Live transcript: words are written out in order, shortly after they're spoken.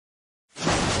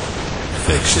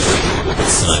nonfiction,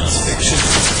 science fiction,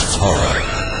 horror,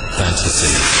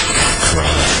 fantasy,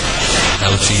 crime,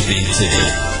 LGBT,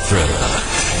 thriller.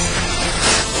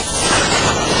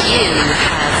 You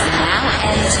have now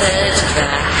entered the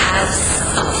House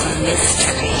of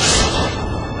Mystery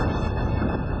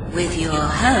with your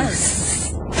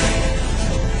hosts,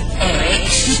 Eric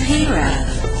Shapiro,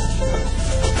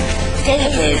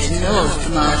 David North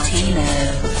Martino,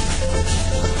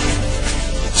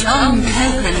 John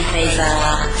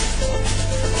Copenhaver,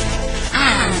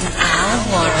 and Al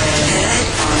Warren.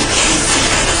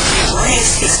 Heard on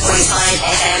 106.5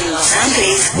 FM Los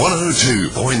Angeles,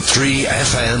 102.3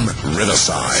 FM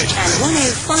Riverside, and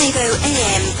 105.0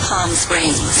 AM Palm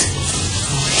Springs.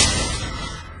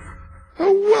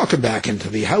 Oh, welcome back into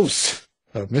the House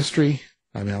of Mystery.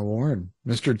 I'm Al Warren.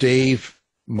 Mr. Dave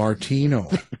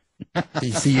Martino.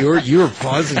 You see, you were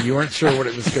pausing. You weren't sure what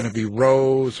it was going to be,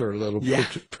 Rose or little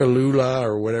Palula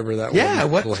or whatever that was. Yeah,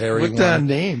 little hairy what one.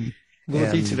 name will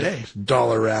it be today?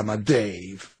 Dollarama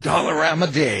Dave.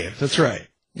 Dollarama Dave. That's right.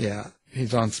 Yeah,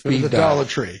 he's on speed the dial. Dollar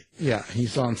Tree. Yeah,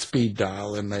 he's on speed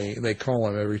dial, and they call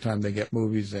him every time they get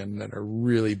movies in that are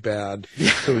really bad,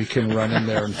 so he can run in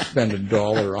there and spend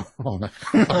 $1 on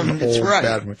an That's old right.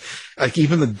 bad one. Like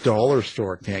even the dollar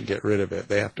store can't get rid of it.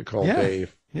 They have to call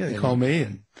Dave. Yeah, they call me,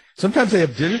 and sometimes they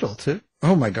have digital too.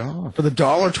 Oh my God! For the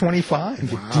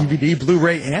 $1.25, Wow. DVD,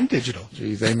 Blu-ray, and digital.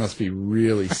 Geez, they must be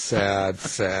really sad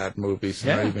movies.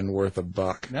 Not even worth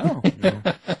 $1. No.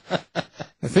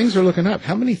 Things are looking up.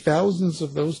 How many thousands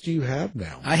of those do you have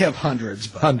now? I have hundreds.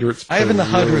 But Hundreds. I have in the per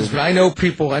hundreds, year. but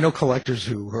I know collectors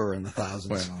who are in the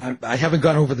thousands. Well. I haven't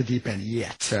gone over the deep end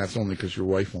yet. That's only because your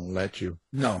wife won't let you.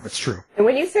 No, it's true. And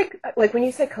when you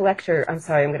say collector, I'm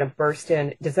sorry, I'm going to burst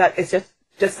in. It's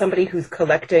just somebody who's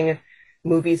collecting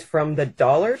movies from the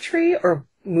Dollar Tree or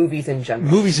movies in general?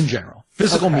 Movies in general.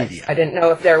 Physical media. I didn't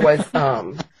know if there was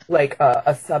like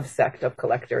a subsect of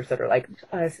collectors that are like,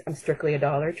 I'm strictly a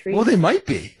Dollar Tree. Well, they might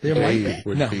be. Dave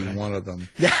would be one of them.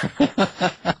 Yeah.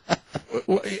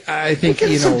 Well, I think,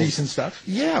 some decent stuff.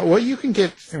 Yeah, well, you can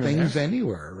get Here and things there.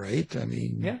 anywhere, right? I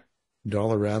mean, Yeah.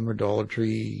 Dollarama, Dollar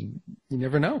Tree. You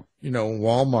never know.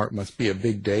 Walmart must be a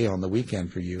big day on the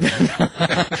weekend for you.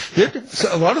 So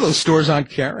a lot of those stores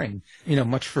aren't carrying,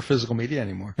 much for physical media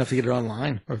anymore. You have to get it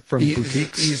online or from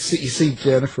boutiques. You see,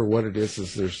 Jennifer, what it is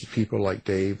there's people like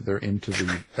Dave, they're into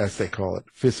the, as they call it,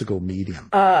 physical medium.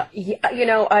 I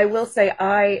will say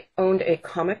I owned a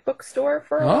comic book store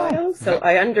for a while, so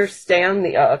I understand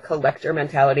the collector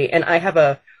mentality. And I have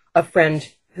a friend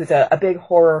who's a big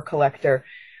horror collector,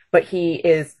 but he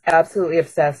is absolutely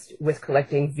obsessed with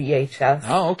collecting VHS.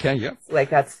 Oh, okay, yeah. Like,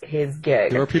 that's his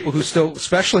gig. There are people who still,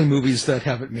 especially movies that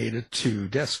haven't made it to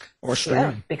disc or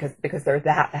streaming. Yeah, because they're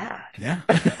that bad. Yeah.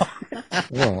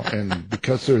 Well, and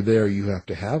because they're there, you have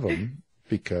to have them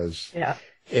because. Yeah.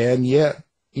 And yet,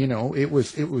 it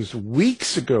was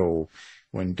weeks ago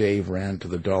when Dave ran to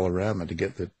the Dollarama to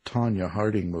get the Tanya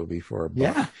Harding movie for $1.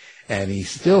 Yeah. And he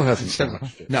still hasn't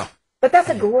watched it. No. But that's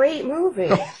a great movie.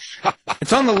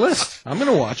 It's on the list. I'm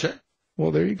going to watch it.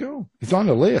 Well, there you go. It's on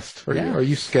the list. Are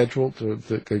you scheduled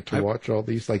to watch all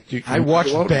these? I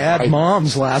watched Bad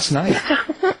Moms last night.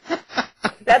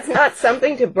 That's not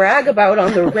something to brag about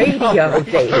on the radio,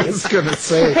 Dave. I was going to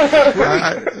say,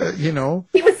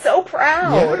 He was so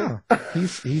proud. Yeah,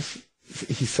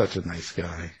 he's such a nice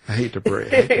guy. I hate to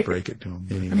break it to him.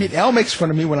 Anyway. I mean, Al makes fun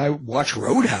of me when I watch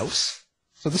Roadhouse.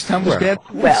 So this time was Bad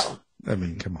Moms. Well. I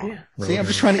mean, come on. Yeah. See, I'm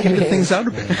just trying to even things out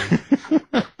a bit.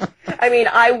 I mean,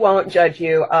 I won't judge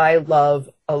you. I love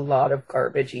a lot of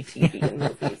garbagey TV and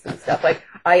movies and stuff. Like,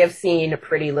 I have seen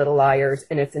Pretty Little Liars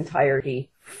in its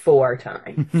entirety 4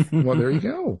 times. Well, there you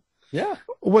go. Yeah.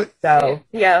 What? So,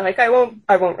 yeah, like, I won't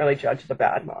really judge the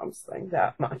Bad Moms thing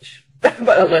that much, but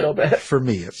a little bit. For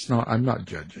me, I'm not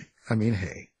judging. I mean,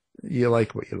 hey, you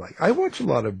like what you like. I watch a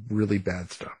lot of really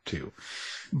bad stuff, too.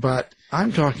 But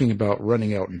I'm talking about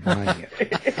running out and buying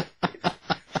it.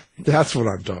 That's what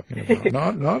I'm talking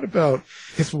about. Not about,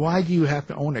 because why do you have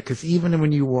to own it? Because even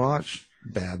when you watch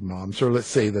Bad Moms, or let's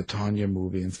say the Tanya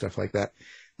movie and stuff like that,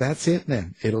 that's it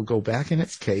then. It'll go back in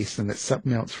its case, and it's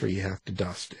something else where you have to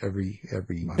dust every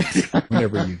month,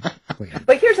 whenever you clean it.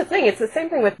 But here's the thing. It's the same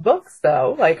thing with books,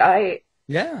 though. Like,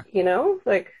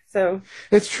 so.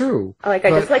 It's true. I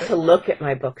just like to look at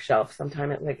my bookshelf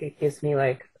sometime. It gives me,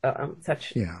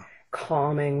 such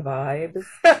calming vibes.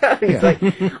 It's like,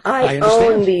 I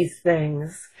own these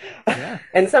things. Yeah.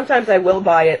 And sometimes I will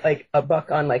buy it, like, a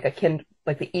book on, like, a Kindle,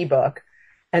 like the ebook,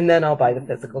 and then I'll buy the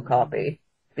physical copy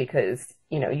because,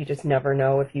 you just never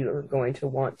know if you're going to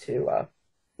want to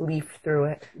leaf through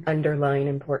it, underline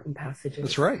important passages.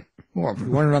 That's right. Well, we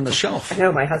want it on the shelf. I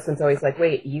know, my husband's always like,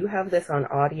 wait, you have this on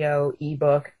audio,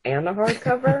 ebook, and a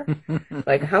hardcover?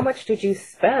 Like, how much did you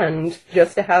spend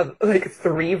just to have, like,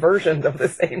 3 versions of the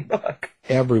same book?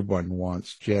 Everyone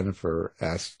wants Jennifer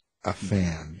as a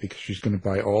fan because she's going to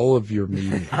buy all of your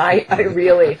media.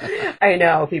 I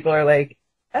know, people are like,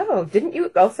 oh, didn't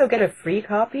you also get a free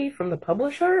copy from the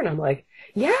publisher? And I'm like,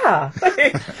 yeah.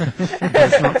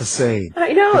 It's not the same.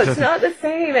 I know, it's not the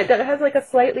same. It has like a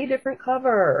slightly different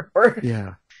cover.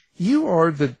 Yeah. You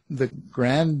are the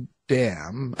grand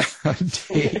dame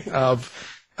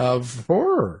of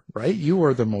horror, right? You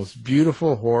are the most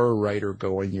beautiful horror writer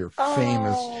going. You're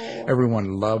famous.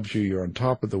 Everyone loves you. You're on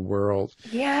top of the world.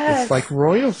 Yes. It's like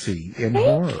royalty in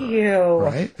horror. Thank you.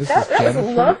 Right? That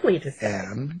was lovely to say.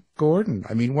 And Gordon.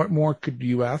 I mean, what more could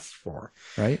you ask for,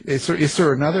 right? Is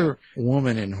there another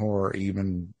woman in horror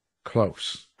even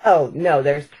close? Oh, no,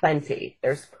 there's plenty.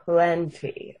 There's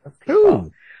plenty of people.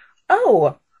 Who?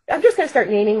 Oh, I'm just going to start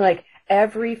naming, like,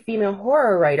 every female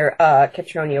horror writer.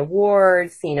 Catronia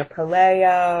Ward, Sina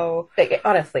Palaeo. Like,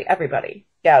 honestly, everybody.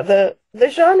 Yeah, the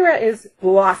genre is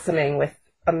blossoming with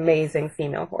amazing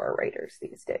female horror writers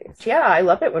these days. Yeah, I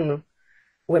love it when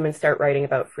women start writing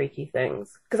about freaky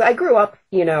things. Because I grew up,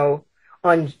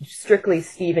 on strictly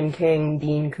Stephen King,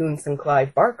 Dean Koontz, and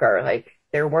Clive Barker. Like,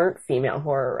 there weren't female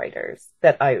horror writers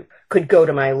that I could go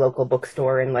to my local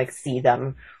bookstore and, like, see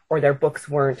them, or their books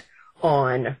weren't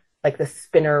on, like, the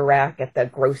spinner rack at the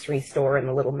grocery store and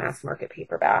the little mass market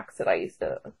paperbacks that I used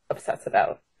to obsess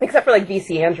about. Except for, like,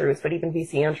 V.C. Andrews, but even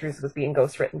V.C. Andrews was being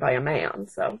ghostwritten by a man,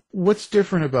 so. What's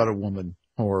different about a woman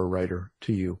horror writer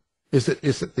to you? Is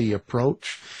it the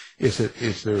approach?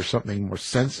 Is there something more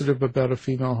sensitive about a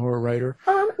female horror writer?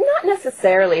 Not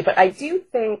necessarily, but I do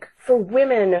think for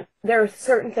women, there are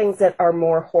certain things that are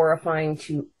more horrifying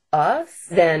to us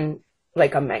than,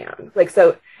 like, a man. Like,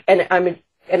 so, and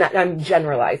I'm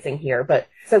generalizing here, but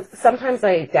so sometimes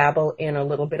I dabble in a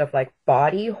little bit of, like,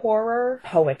 body horror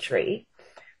poetry,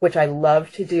 which I love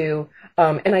to do.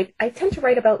 And I tend to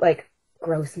write about, like,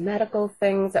 gross medical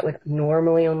things that would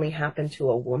normally only happen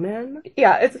to a woman.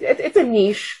 Yeah, it's a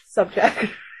niche subject.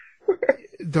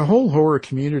 The whole horror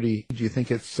community, do you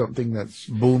think it's something that's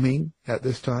booming at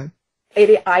this time?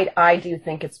 I do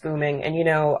think it's booming. And,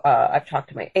 I've talked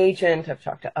to my agent, I've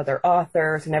talked to other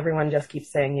authors, and everyone just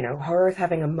keeps saying, horror is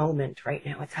having a moment right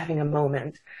now. It's having a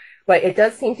moment. But it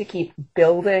does seem to keep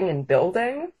building and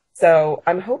building. So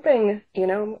I'm hoping,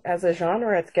 as a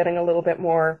genre, it's getting a little bit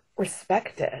more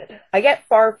respected. I get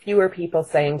far fewer people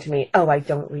saying to me, oh, I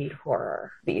don't read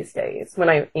horror these days. When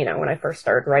I first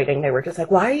started writing, they were just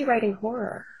like, why are you writing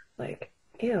horror? Like,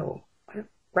 ew.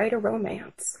 Write a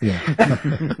romance. Yeah.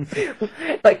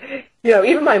 Like,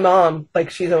 even my mom,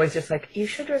 like, she's always just like, you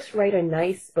should just write a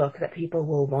nice book that people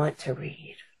will want to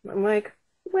read. I'm like,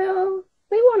 well,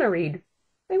 they want to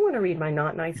read my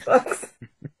not nice books.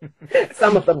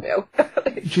 Some of them do.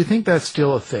 Do you think that's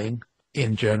still a thing?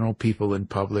 In general, people in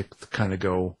public kind of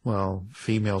go, well,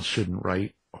 females shouldn't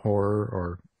write horror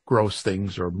or gross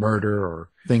things or murder or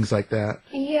things like that.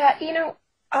 Yeah,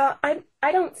 I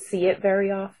don't see it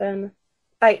very often.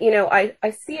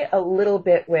 I see it a little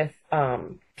bit with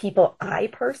people I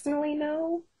personally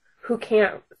know who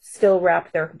can't still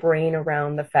wrap their brain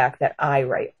around the fact that I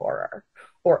write horror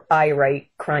or I write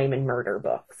crime and murder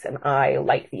books and I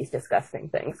like these disgusting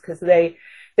things because the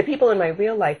people in my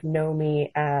real life know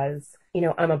me as,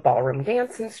 I'm a ballroom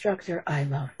dance instructor. I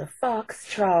love the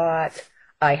foxtrot.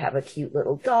 I have a cute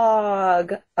little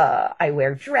dog. I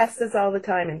wear dresses all the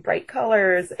time in bright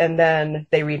colors. And then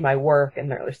they read my work and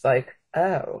they're just like,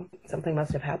 oh, something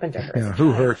must have happened to her. Yeah,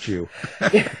 who hurt you?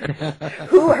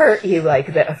 Who hurt you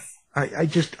like this?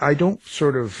 I don't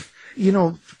sort of,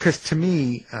 because to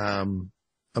me, a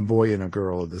boy and a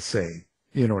girl are the same.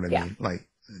 You know what I mean? Like,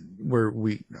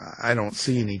 I don't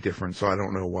see any difference, so I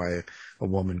don't know why a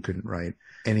woman couldn't write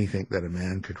anything that a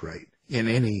man could write in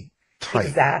any type.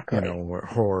 Exactly. Or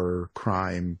horror,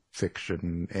 crime,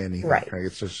 fiction, anything. Right.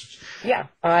 It's just. Yeah,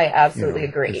 I absolutely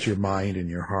agree. It's your mind and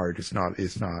your heart. It's not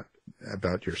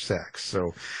about your sex.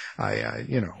 So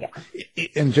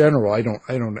in general, I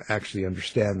don't actually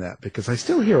understand that because I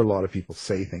still hear a lot of people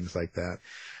say things like that.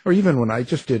 Or even when I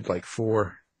just did like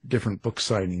 4 different book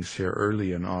signings here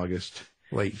early in August,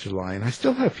 late July, and I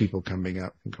still have people coming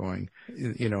up and going,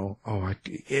 and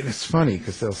it's funny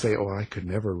because they'll say, oh, I could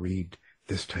never read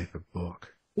this type of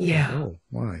book. Yeah. Oh,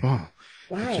 why? Oh,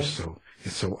 why?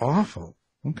 It's so awful.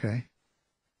 Okay.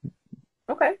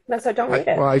 Okay. No, so don't read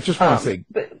it. Well, I just want to say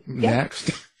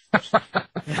next.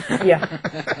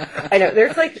 Yeah. I know.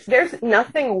 There's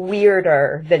nothing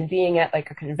weirder than being at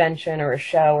like a convention or a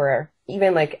show or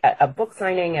even like a book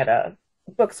signing at a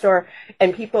bookstore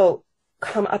and people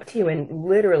come up to you and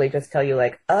literally just tell you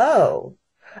like, oh,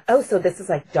 so this is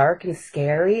like dark and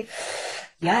scary.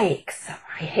 Yikes.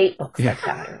 I hate books like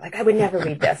that. Or like, I would never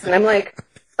read this. And I'm like,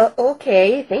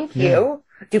 okay, thank you.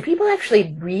 Do people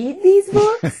actually read these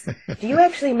books? Do you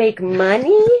actually make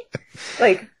money?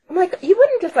 Like, I'm like, you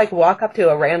wouldn't just like walk up to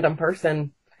a random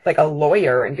person, like a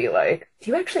lawyer, and be like,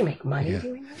 do you actually make money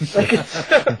doing this? Like,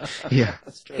 Yeah.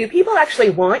 do people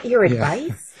actually want your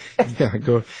advice? Yeah,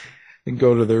 go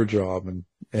to their job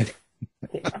and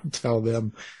tell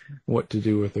them what to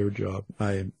do with their job.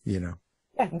 Yeah,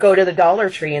 go to the Dollar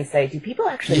Tree and say, do people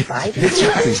actually buy these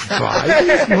movies? Buy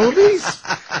these movies?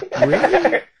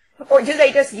 Really? Or do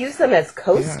they just use them as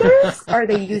coasters? Are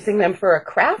they using them for a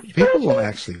craft People project? don't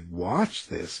actually watch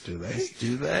this, do they?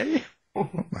 Do they? Oh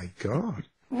my God.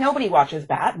 Nobody watches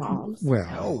Bad Moms.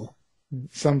 Well,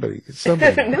 somebody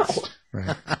No. must,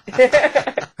 right?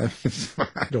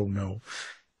 I don't know.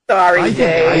 Sorry, I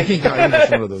Dave. think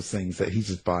it's one of those things that he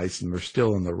just buys them. They're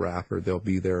still in the wrapper. They'll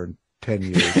be there in 10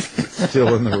 years,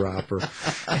 still in the wrapper.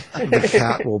 The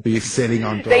cat will be sitting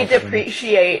on top. They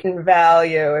depreciate in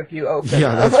value if you open them.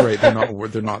 Yeah, that's right.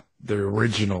 They're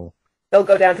original. They'll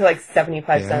go down to like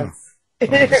 75 cents.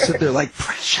 So they're like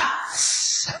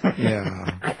precious.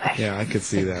 Yeah. Yeah, I could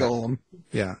see that. Golem.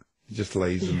 Yeah. He just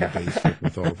lays in the basement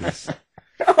with all these.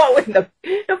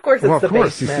 Of course it's the you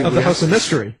see, basement. Of the House of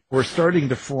Mystery. We're starting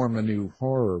to form a new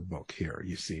horror book here.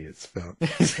 You see, it's about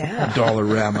Yeah.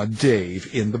 Dollarama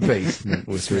Dave in the basement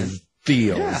with his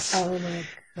deals. Oh my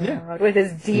God, with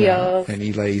his deals. And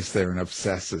he lays there and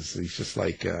obsesses. He's just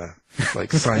like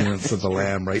Silence of the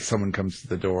Lamb, right? Someone comes to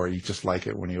the door. You just like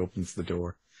it when he opens the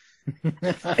door. Do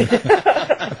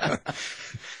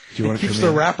you want to Keeps come the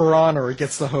in? wrapper on or it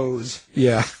gets the hose.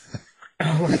 Yeah.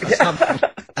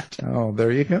 Oh,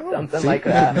 there you go. Something like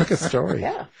that. Make a story.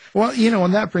 Yeah. Well,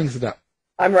 and that brings it up.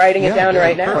 I'm writing it down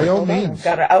right now. By all Hold on. means.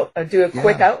 Got to do a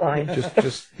quick outline.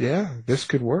 This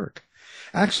could work.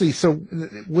 Actually, so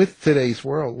with today's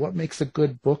world, what makes a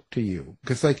good book to you?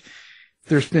 Because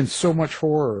there's been so much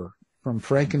horror from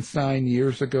Frankenstein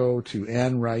years ago to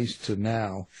Anne Rice to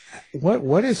now.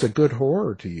 What is a good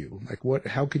horror to you?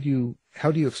 How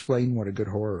do you explain what a good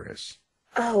horror is?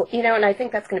 Oh, and I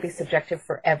think that's going to be subjective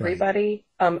for everybody.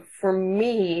 Right. For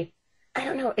me, I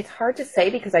don't know. It's hard to say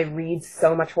because I read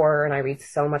so much horror and I read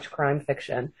so much crime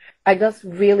fiction. I just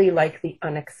really like the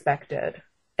unexpected.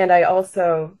 And I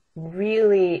also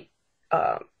really,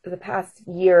 the past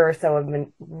year or so, I've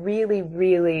been really,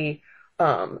 really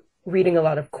reading a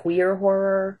lot of queer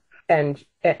horror and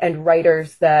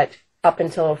writers that up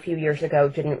until a few years ago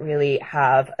didn't really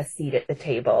have a seat at the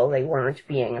table. They weren't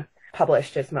being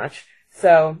published as much.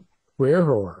 So queer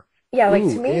horror. Yeah, like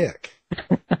Ooh, to me. Ick.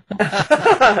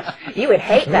 You would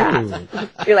hate that. Ooh.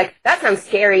 You're like, that sounds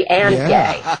scary and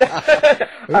gay.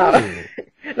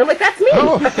 And I'm like, that's me.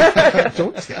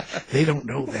 They don't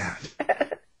know that.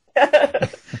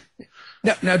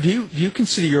 Now, do you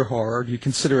consider your horror? Do you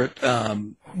consider it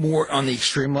more on the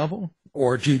extreme level,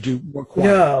 or do you do more quiet?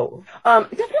 No,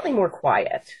 definitely more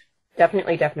quiet.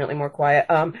 Definitely more quiet.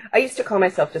 I used to call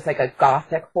myself just like a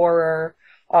gothic horror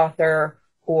author,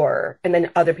 and then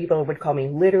other people would call me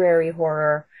literary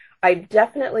horror. I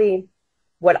definitely,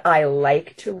 what I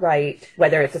like to write,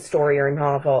 whether it's a story or a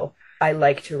novel, I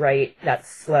like to write that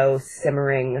slow,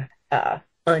 simmering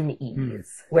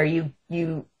unease, where you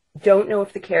don't know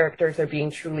if the characters are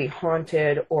being truly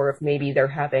haunted or if maybe they're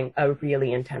having a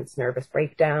really intense nervous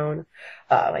breakdown.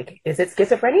 Like, is it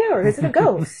schizophrenia or is it a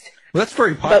ghost? Well, that's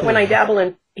very popular. But when I dabble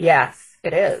in, yes,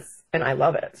 it is. And I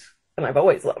love it. And I've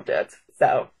always loved it.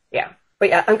 So, yeah. But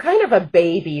yeah, I'm kind of a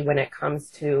baby when it comes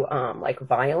to, like,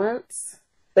 violence.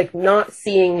 Like, not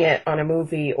seeing it on a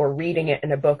movie or reading it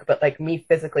in a book, but, like, me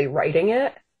physically writing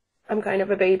it, I'm kind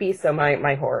of a baby. So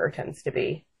my horror tends to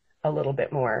be a little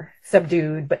bit more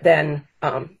subdued, but then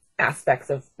aspects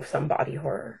of some body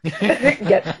horror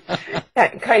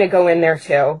kind of go in there,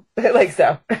 too. Like,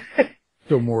 so.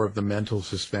 So more of the mental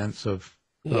suspense of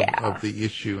the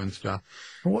issue and stuff.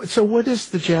 So what is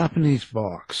the Japanese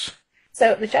box?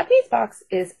 So the Japanese box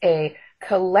is a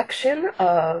collection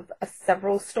of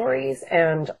several stories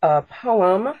and a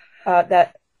poem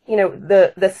that,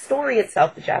 the story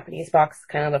itself, the Japanese box,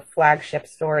 kind of the flagship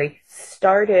story,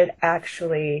 started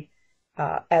actually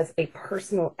as a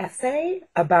personal essay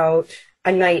about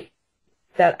a night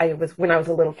that when I was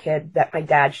a little kid, that my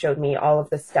dad showed me all of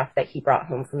the stuff that he brought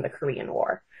home from the Korean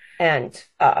War. And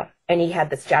he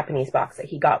had this Japanese box that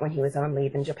he got when he was on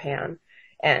leave in Japan.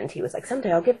 And he was like,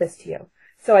 someday I'll give this to you.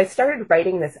 So I started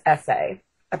writing this essay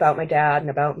about my dad and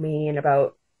about me and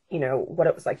about, what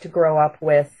it was like to grow up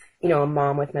with, a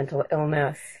mom with mental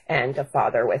illness and a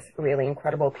father with really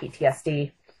incredible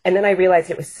PTSD. And then I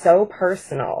realized it was so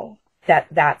personal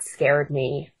that scared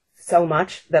me so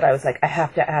much that I was like, I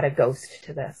have to add a ghost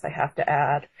to this. I have to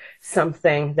add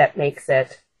something that makes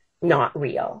it not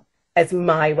real as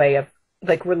my way of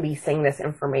like releasing this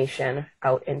information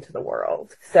out into the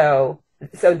world. So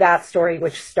that story,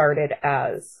 which started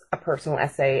as a personal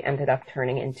essay, ended up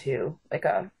turning into like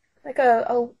a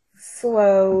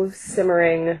slow,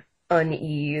 simmering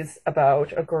unease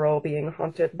about a girl being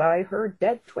haunted by her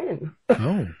dead twin.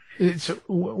 Oh,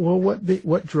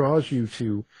 what draws you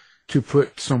to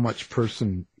put so much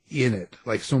person in it,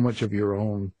 like so much of your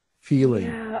own feeling?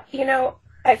 Yeah,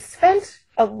 I've spent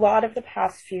a lot of the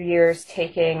past few years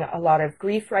taking a lot of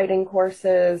grief writing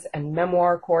courses and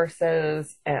memoir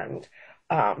courses, and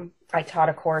I taught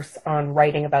a course on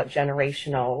writing about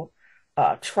generational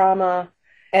trauma.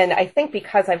 And I think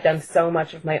because I've done so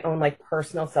much of my own like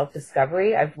personal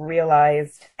self-discovery, I've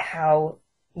realized how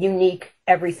unique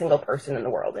every single person in the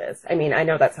world is. I mean, I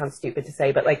know that sounds stupid to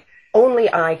say, but like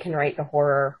only I can write the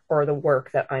horror or the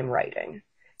work that I'm writing.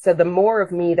 So the more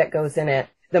of me that goes in it,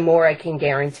 the more I can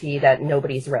guarantee that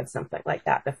nobody's read something like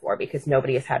that before, because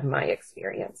nobody has had my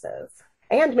experiences.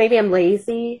 And maybe I'm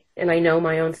lazy and I know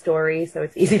my own story, so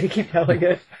it's easy to keep telling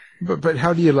it. But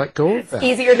how do you let go of that? It's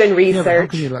easier than research. Yeah, how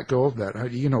can you let go of that?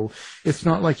 It's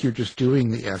not like you're just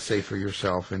doing the essay for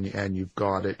yourself and you've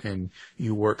got it and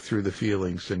you work through the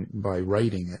feelings and by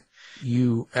writing it.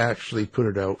 You actually put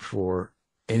it out for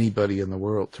anybody in the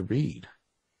world to read.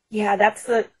 Yeah, that's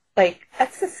the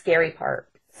scary part.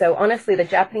 So honestly, the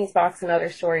Japanese Box and Other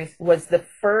Stories was the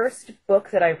first book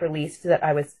that I released that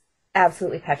I was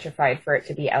absolutely petrified for it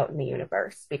to be out in the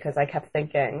universe, because I kept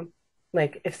thinking,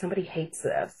 like, if somebody hates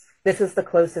this is the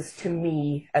closest to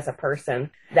me as a person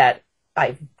that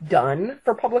I've done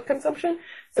for public consumption.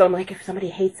 So I'm like, if somebody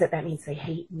hates it, that means they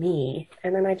hate me.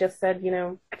 And then I just said,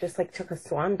 I just like took a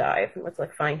swan dive and was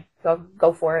like, fine,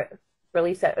 go for it,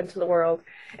 release it into the world.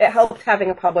 It helped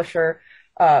having a publisher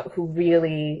who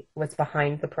really was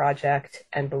behind the project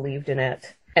and believed in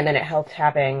it. And then it helped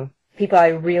having people I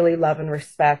really love and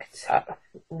respect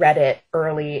read it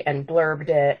early and blurbed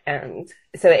it. And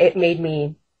so it made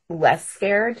me less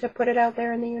scared to put it out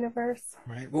there in the universe.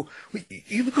 Right. Well,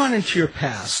 you've gone into your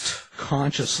past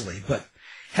consciously, but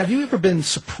have you ever been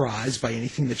surprised by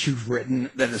anything that you've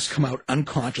written that has come out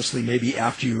unconsciously, maybe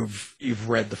after you've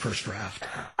read the first draft?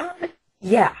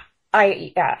 Yeah,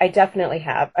 I definitely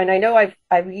have. And I know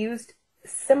I've used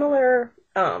similar,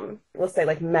 we'll say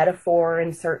like metaphor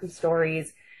in certain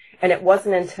stories. And it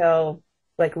wasn't until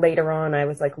like later on I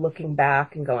was like looking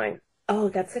back and going, oh,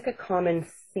 that's like a common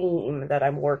theme that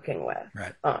I'm working with,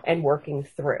 right. And working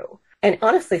through. And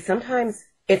honestly, sometimes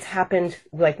it's happened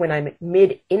like when I'm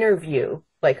mid-interview,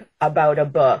 like about a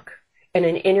book, and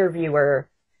an interviewer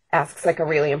asks like a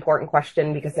really important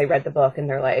question because they read the book and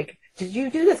they're like, did you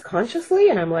do this consciously?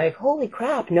 And I'm like, holy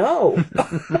crap, no,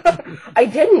 I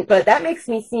didn't, but that makes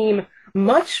me seem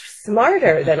much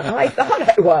smarter than I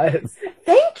thought I was.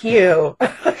 Thank you.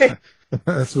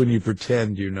 That's when you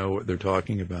pretend you know what they're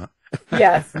talking about.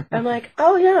 Yes. I'm like,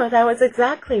 oh no, that was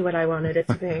exactly what I wanted it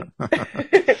to be.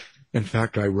 In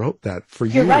fact, I wrote that for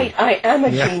you. You're right. I am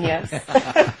a genius.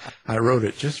 I wrote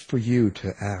it just for you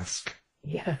to ask.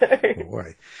 Yeah.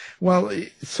 Boy. Well,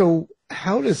 so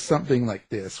how does something like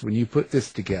this, when you put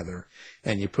this together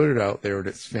and you put it out there and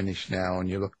it's finished now and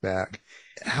you look back,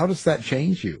 how does that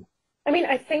change you? I mean,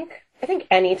 I think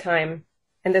any time,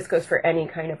 and this goes for any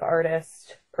kind of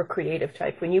artist or creative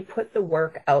type, when you put the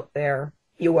work out there,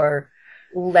 you are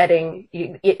letting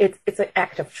it's an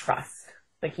act of trust.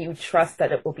 Like you trust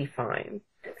that it will be fine.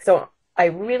 So I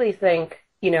really think,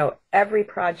 every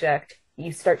project,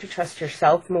 you start to trust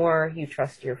yourself more, you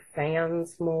trust your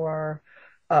fans more.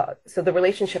 So the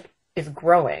relationship is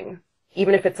growing,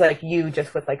 even if it's like you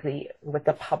just with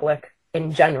the public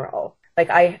in general. Like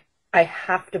I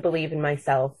have to believe in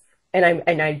myself, and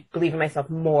I believe in myself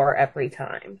more every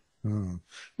time. Oh.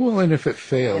 Well, and if it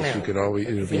fails, you could always,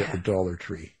 it'll be at the Dollar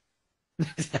Tree.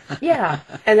 Yeah.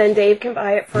 And then Dave can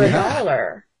buy it for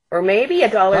 $1. Or maybe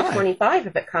 $1.25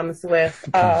 if it comes with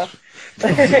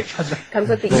comes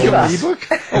with the ebook.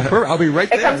 Oh, I'll be right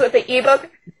there. It comes with the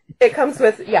ebook. It comes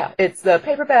with it's the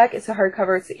paperback, it's the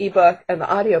hardcover, it's the ebook, and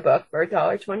the audiobook for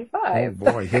 $1.25.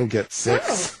 Oh boy, he'll get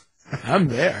 6. Oh. I'm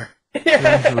there.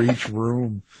 One for each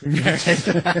room. Yeah.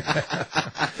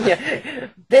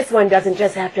 This one doesn't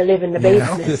just have to live in the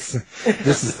basement. This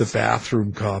is the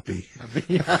bathroom copy.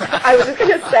 I was just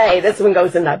going to say, this one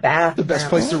goes in the bathroom. The best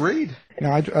place to read.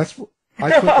 Now,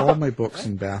 I put all my books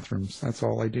in bathrooms. That's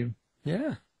all I do.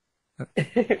 Yeah.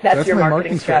 That's your my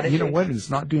marketing strategy. You know what? It's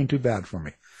not doing too bad for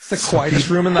me. It's the quietest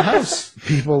room in the house.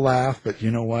 People laugh, but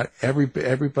you know what?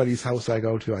 Everybody's house I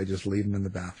go to, I just leave them in the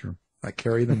bathroom. I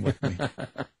carry them with me.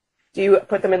 Do you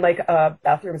put them in like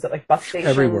bathrooms at like bus stations?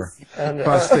 Everywhere. And,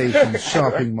 Bus stations,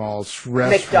 shopping malls,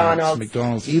 restaurants,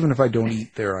 McDonald's. Even if I don't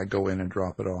eat there, I go in and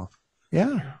drop it off.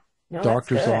 Yeah. No,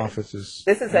 Doctor's offices.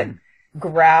 This is a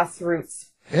grassroots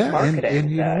marketing.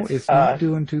 And you know, it's not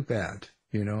doing too bad.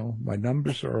 You know, my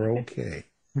numbers are okay.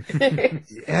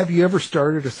 Have you ever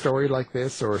started a story like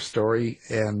this, or a story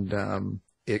and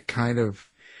it kind of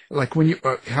like when you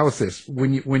how is this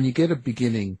when you get a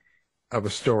beginning of a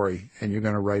story and you're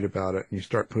going to write about it and you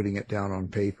start putting it down on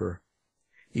paper,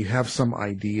 you have some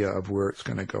idea of where it's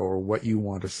going to go or what you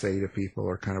want to say to people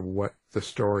or kind of what the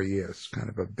story is, kind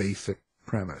of a basic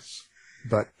premise.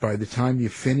 But by the time you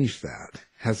finish that,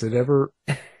 has it ever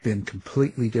been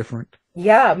completely different?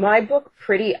 Yeah, my book,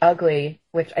 Pretty Ugly,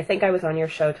 which I think I was on your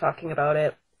show talking about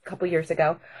it a couple years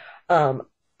ago,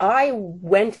 I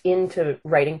went into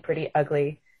writing Pretty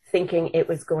Ugly thinking it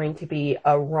was going to be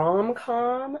a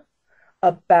rom-com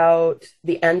about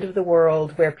the end of the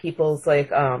world where people's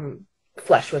like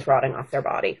flesh was rotting off their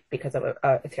body because of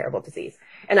a terrible disease.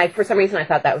 And for some reason I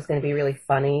thought that was going to be really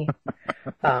funny.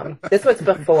 This was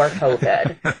before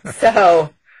COVID.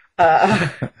 So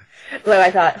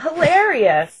I thought,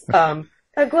 hilarious.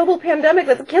 A global pandemic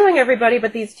that's killing everybody,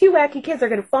 but these two wacky kids are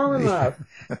going to fall in love.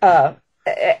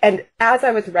 And as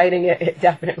I was writing it, it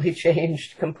definitely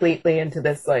changed completely into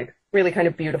this like really kind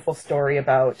of beautiful story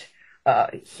about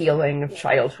healing of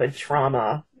childhood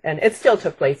trauma. And it still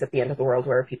took place at the end of the world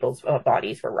where people's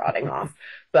bodies were rotting off.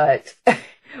 But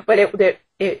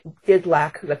it did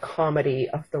lack the comedy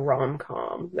of the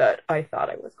rom-com that I thought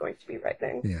I was going to be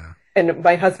writing. Yeah. And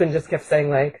my husband just kept saying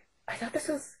like, I thought this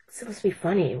was supposed to be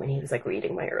funny when he was like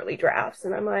reading my early drafts.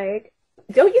 And I'm like,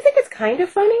 don't you think it's kind of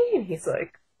funny? And he's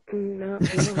like, no,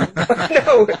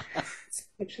 no, it's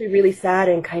actually really sad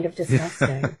and kind of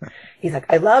disgusting. He's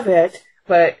like, I love it,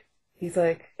 but he's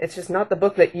like, it's just not the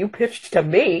book that you pitched to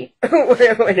me.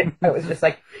 When I was just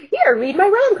like, here, read my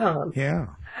rom-com. Yeah.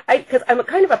 Because I'm a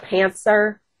kind of a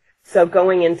pantser, so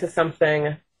going into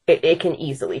something, it can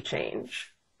easily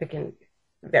change. It can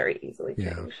very easily change.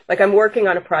 Yeah. Like I'm working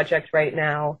on a project right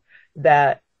now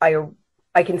that I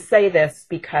can say this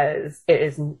because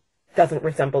it doesn't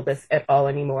resemble this at all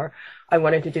anymore. I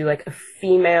wanted to do like a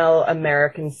female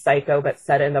American Psycho, but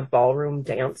set in the ballroom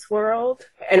dance world.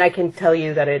 And I can tell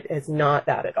you that it is not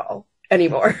that at all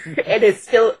anymore. It is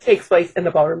still takes place in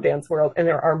the ballroom dance world and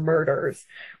there are murders,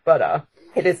 but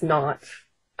it is not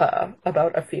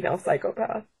about a female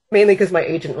psychopath. Mainly because my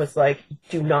agent was like,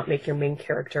 do not make your main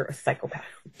character a psychopath.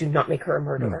 Do not make her a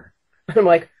murderer. And I'm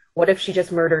like, what if she just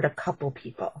murdered a couple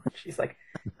people? And she's like,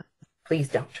 please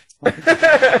don't.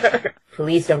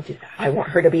 Please don't do that. I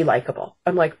want her to be likable.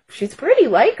 I'm like, she's pretty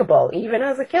likable, even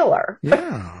as a killer.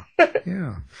 Yeah.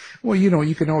 Yeah. Well, you know,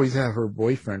 you can always have her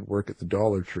boyfriend work at the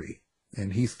Dollar Tree,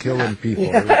 and he's killing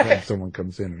people every time someone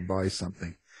comes in and buys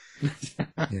something.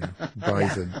 You know,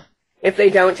 buys it. If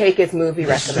they don't take his movie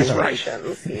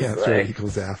recommendations, he's that's like, right. He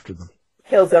goes after them.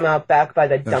 Kills them out back by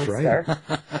the That's dumpster.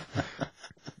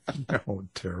 Right. Oh,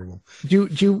 terrible. Do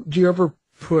you ever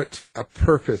put a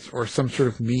purpose or some sort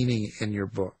of meaning in your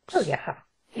books? Oh yeah,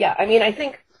 yeah. I mean, I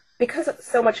think because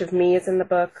so much of me is in the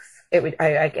books,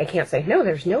 I can't say no.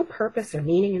 There's no purpose or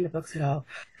meaning in the books at all.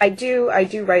 I do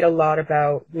write a lot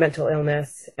about mental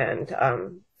illness and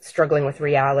struggling with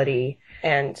reality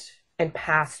and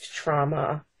past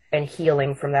trauma and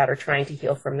healing from that or trying to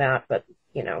heal from that, but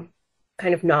you know,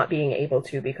 kind of not being able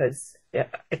to because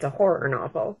it's a horror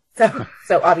novel.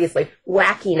 So obviously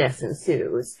wackiness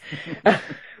ensues.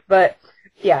 But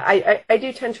yeah, I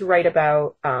do tend to write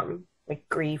about like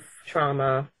grief,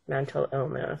 trauma, mental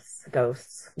illness,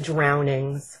 ghosts,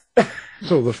 drownings.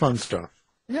 So the fun stuff.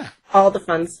 Yeah. All the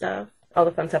fun stuff.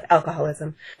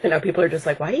 Alcoholism. You know, people are just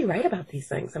like, why do you write about these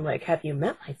things? I'm like, have you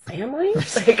met my family?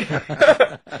 Like,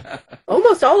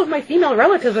 almost all of my female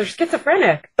relatives are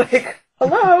schizophrenic. Like,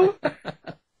 hello?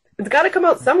 It's got to come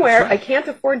out somewhere. I can't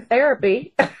afford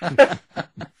therapy.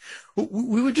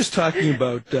 We were just talking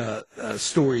about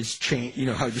stories change, you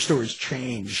know, how your stories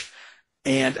change.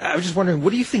 And I was just wondering,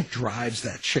 what do you think drives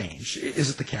that change? Is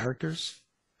it the characters?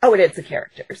 Oh, it is the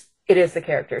characters. It is the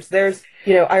characters. There's,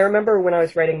 you know, I remember when I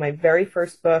was writing my very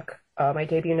first book, my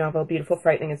debut novel, Beautiful,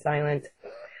 Frightening, and Silent,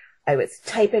 I was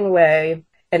typing away,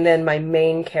 and then my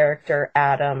main character,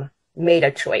 Adam, made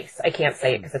a choice. I can't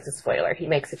say it because it's a spoiler. He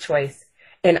makes a choice,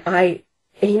 and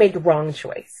he made the wrong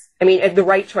choice. I mean, the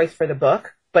right choice for the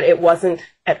book, but it wasn't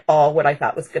at all what I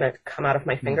thought was going to come out of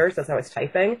my fingers as I was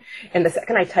typing. And the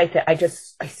second I typed it, I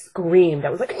screamed. I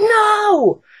was like,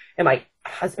 no! And my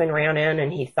husband ran in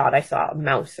and he thought I saw a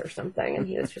mouse or something. And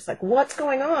he was just like, what's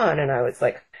going on? And I was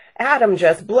like, Adam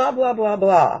just blah, blah, blah,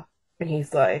 blah. And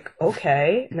he's like,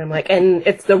 okay. And I'm like, and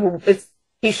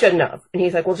he shouldn't have. And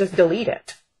he's like, well, just delete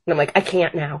it. And I'm like, I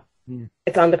can't now.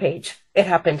 It's on the page. It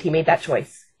happened. He made that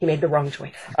choice. He made the wrong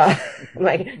choice. I'm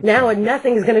like, now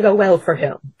nothing's going to go well for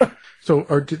him. So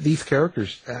are these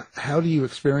characters, how do you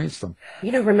experience them?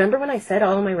 Remember when I said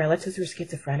all of my relatives were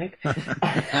schizophrenic?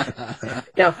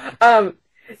 No.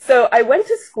 So I went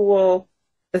to school,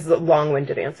 this is a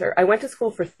long-winded answer. I went to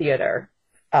school for theater.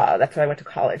 That's what I went to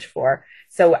college for.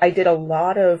 So I did a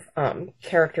lot of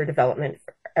character development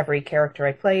for every character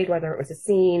I played, whether it was a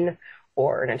scene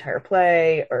or an entire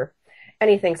play or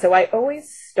anything. So I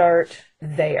always start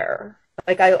there.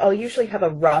 Like I'll usually have a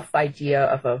rough idea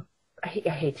of I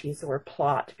hate to use the word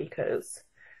plot because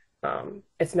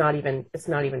it's not even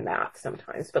that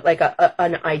sometimes, but like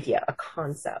an idea, a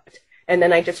concept. And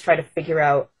then I just try to figure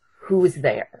out who's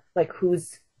there, like who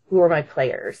are my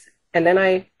players. And then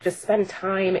I just spend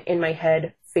time in my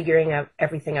head figuring out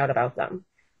everything out about them.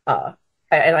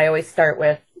 And I always start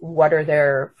with what are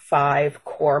their 5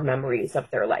 core memories of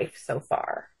their life so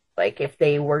far? Like if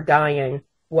they were dying,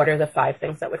 what are the 5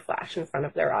 things that would flash in front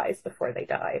of their eyes before they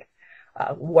died?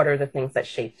 What are the things that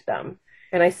shaped them?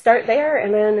 And I start there,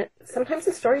 and then sometimes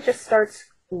the story just starts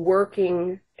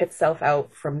working itself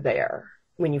out from there.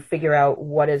 When you figure out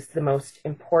what is the most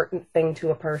important thing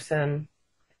to a person,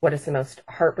 what is the most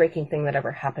heartbreaking thing that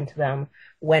ever happened to them,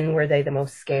 when were they the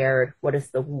most scared, what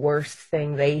is the worst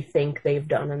thing they think they've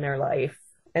done in their life.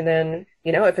 And then,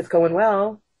 if it's going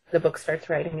well, the book starts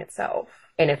writing itself.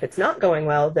 And if it's not going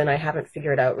well, then I haven't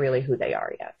figured out really who they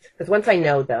are yet. Because once I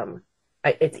know them,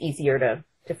 it's easier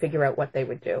to figure out what they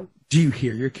would do. Do you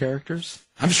hear your characters?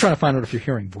 I'm just trying to find out if you're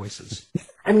hearing voices.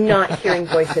 I'm not hearing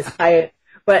voices.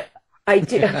 But I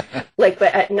do. But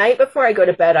at night before I go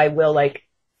to bed, I will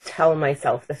tell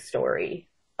myself the story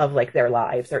of their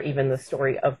lives, or even the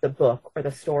story of the book or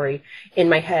the story in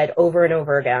my head over and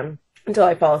over again until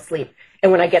I fall asleep.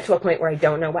 And when I get to a point where I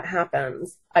don't know what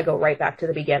happens, I go right back to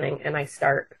the beginning and I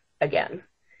start again.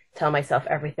 Tell myself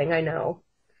everything I know.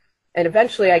 And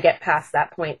eventually I get past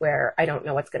that point where I don't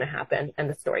know what's going to happen and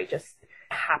the story just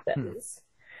happens.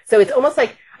 So it's almost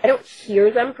like I don't hear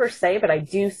them per se, but I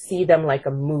do see them like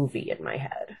a movie in my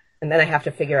head. And then I have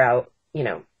to figure out,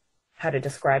 how to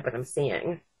describe what I'm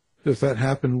seeing. Does that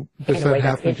happen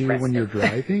to you when you're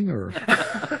driving, or?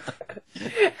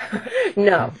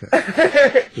 No.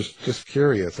 Okay. Just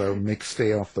curious. I would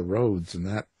stay off the roads in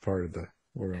that part of the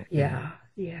world. Yeah.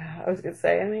 I was going to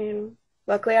say,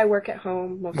 luckily I work at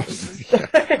home most of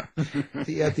the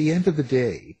time. At the end of the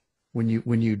day, when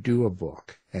you do a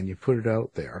book and you put it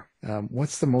out there,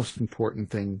 what's the most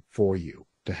important thing for you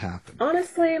to happen?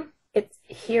 Honestly, it's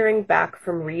hearing back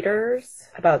from readers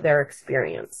about their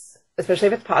experience, especially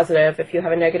if it's positive. If you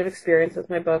have a negative experience with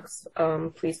my books,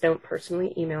 please don't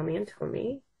personally email me and tell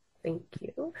me. Thank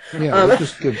you. Yeah, I'll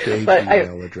just give Dave's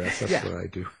email address. That's what I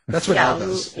do. That's what Al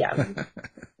does. Yeah.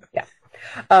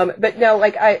 But no,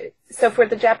 so for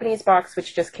the Japanese box,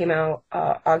 which just came out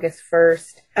August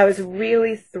 1st, I was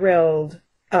really thrilled.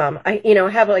 I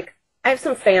have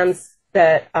some fans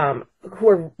that who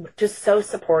are just so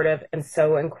supportive and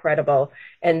so incredible,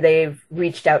 and they've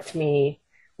reached out to me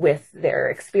with their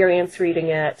experience reading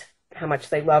it, how much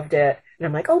they loved it, and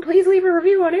I'm like, oh, please leave a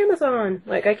review on Amazon.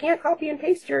 I can't copy and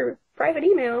paste your private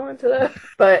email into the.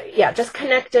 But yeah, just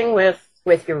connecting with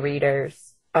your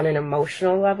readers on an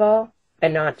emotional level.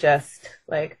 And not just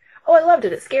oh, I loved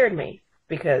it, it scared me.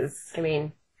 Because,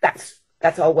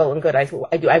 that's all well and good. I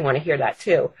want to hear that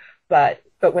too. But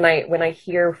when I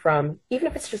hear from, even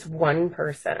if it's just one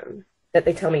person, that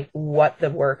they tell me what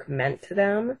the work meant to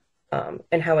them,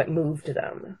 and how it moved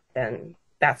them, then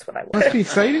that's what I want. Must be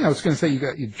exciting. I was going to say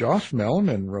Josh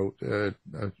Mellman wrote a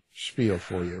spiel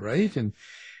for you, right? And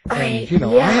I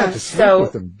had to sleep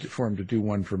with him for him to do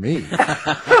one for me.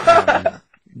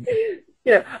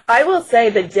 I will say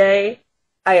the day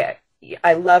I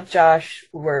love Josh,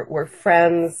 we're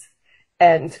friends,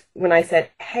 and when I said,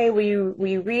 hey, will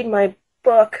you read my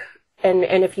book, and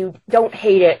if you don't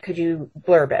hate it, could you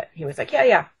blurb it? He was like,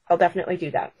 yeah, I'll definitely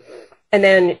do that. And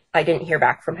then I didn't hear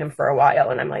back from him for a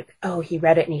while, and I'm like, oh, he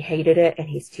read it and he hated it, and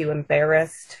he's too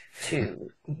embarrassed to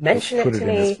mention it to me. Put it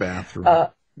in his bathroom.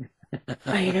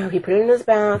 I know, he put it in his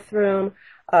bathroom.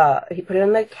 He put it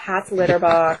in the cat's litter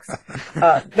box.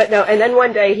 But no, and then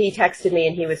one day he texted me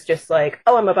and he was just like,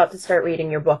 oh, I'm about to start reading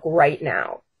your book right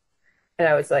now. And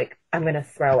I was like, I'm going to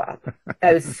throw up.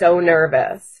 I was so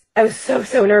nervous. I was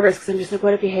so nervous because I'm just like,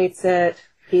 what if he hates it?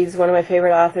 He's one of my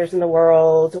favorite authors in the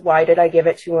world. Why did I give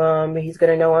it to him? He's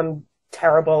going to know I'm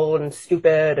terrible and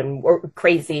stupid and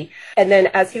crazy. And then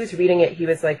as he was reading it, he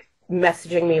was like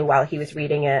messaging me while he was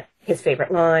reading it, his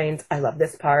favorite lines. I love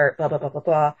this part, blah, blah, blah, blah,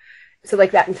 blah. So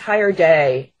like that entire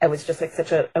day, it was just like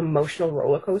such an emotional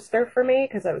roller coaster for me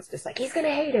because I was just like, he's going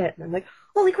to hate it. And I'm like,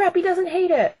 holy crap, he doesn't hate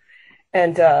it.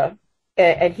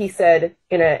 And he said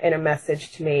in a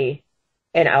message to me,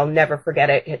 and I'll never forget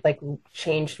it, it like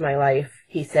changed my life.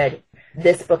 He said,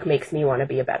 this book makes me want to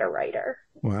be a better writer.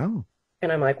 Wow.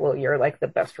 And I'm like, well, you're like the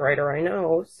best writer I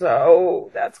know,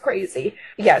 so that's crazy.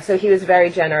 Yeah, so he was very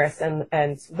generous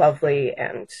and lovely,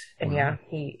 and wow. Yeah,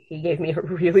 he gave me a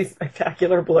really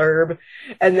spectacular blurb.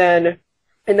 And then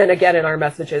again in our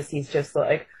messages, he's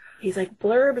like,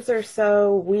 blurbs are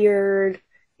so weird.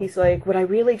 He's like, what I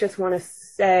really just want to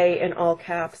say in all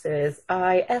caps is,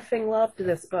 I effing loved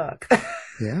this book.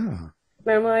 Yeah.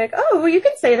 And I'm like, oh, well, you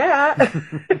can say that.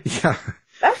 Yeah.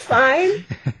 That's fine.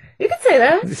 You can say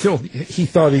that. So he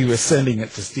thought he was sending it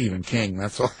to Stephen King,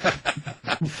 that's all.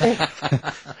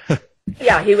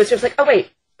 Yeah, he was just like, oh,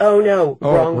 wait. Oh, no.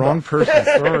 Wrong person.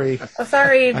 Sorry. Oh,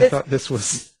 sorry. I thought this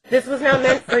was not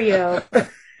meant for you.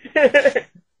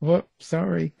 Whoops,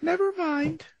 sorry. Never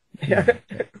mind. Yeah.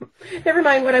 Never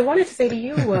mind. What I wanted to say to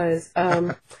you was,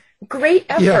 great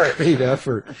effort. Yeah, great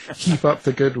effort. Keep up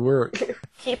the good work.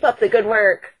 Keep up the good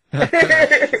work.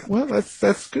 Well,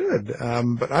 that's good.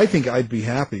 But I think I'd be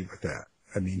happy with that.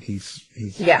 I mean,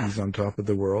 he's on top of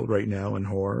the world right now in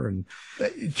horror. And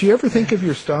do you ever think of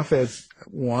your stuff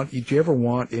do you ever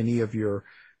want any of your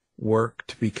work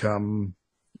to become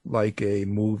like a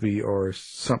movie or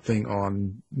something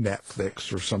on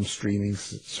Netflix or some streaming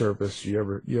service? You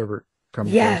ever come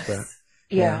across that?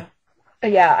 Yeah.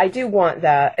 Yeah, I do want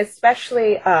that,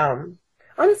 especially,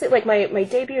 honestly, like my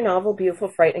debut novel, Beautiful,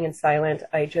 Frightening, and Silent,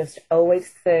 I just always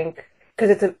think,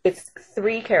 because it's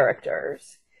 3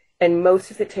 characters, and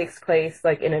most of it takes place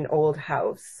like in an old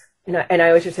house. And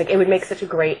I was just like, it would make such a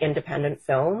great independent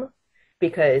film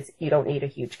because you don't need a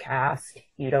huge cast.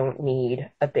 You don't need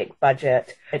a big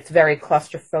budget. It's very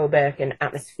claustrophobic and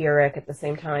atmospheric at the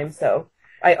same time. So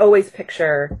I always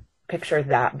picture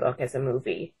that book as a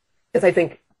movie because I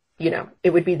think,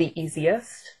 it would be the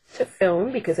easiest to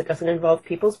film because it doesn't involve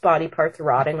people's body parts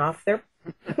rotting off their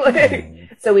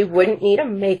so we wouldn't need a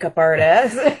makeup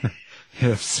artist.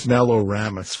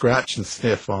 Smell-o-rama, scratch and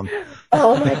sniff on.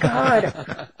 Oh my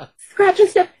god. Scratch and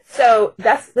sniff. So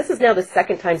this is now the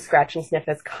second time scratch and sniff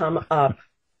has come up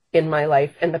in my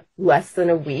life in less than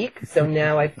a week. So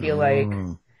now I feel like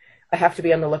I have to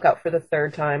be on the lookout for the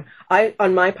third time.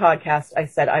 On my podcast, I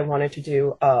said I wanted to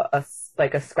do a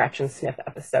scratch and sniff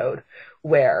episode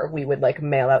where we would like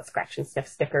mail out scratch and sniff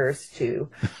stickers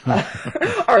to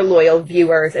our loyal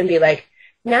viewers and be like,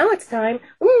 now it's time.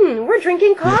 We're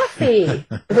drinking coffee.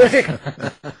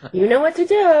 You know what to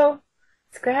do.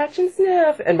 Scratch and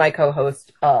sniff. And my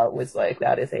co-host was like,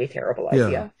 that is a terrible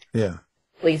idea. Yeah.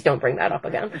 Please don't bring that up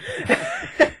again.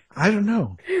 I don't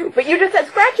know. But you just said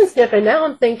scratch and sniff, and now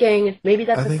I'm thinking maybe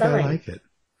that's a sign. I like it.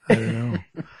 I don't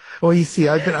know. Well, you see,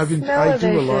 I do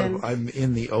a lot of, I'm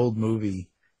in the old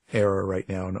movie era right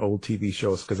now and old TV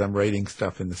shows because I'm writing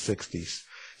stuff in the 60s.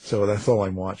 So that's all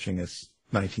I'm watching is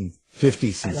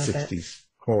 1950s and 60s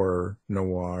horror,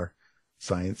 noir,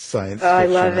 science fiction. I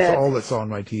love That's it. all that's on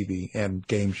my TV and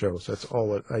game shows. That's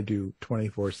all that I do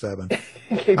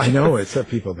 24/7. I know some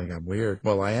people think I'm weird.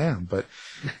 Well, I am, but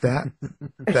but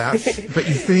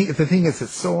the thing is,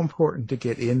 it's so important to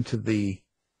get into the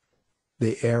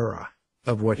era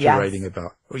of what you're writing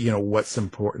about, what's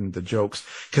important, the jokes.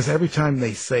 Because every time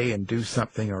they say and do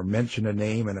something or mention a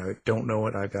name and I don't know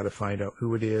it, I've got to find out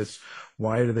who it is.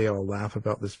 Why do they all laugh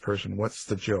about this person? What's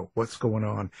the joke? What's going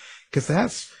on? Because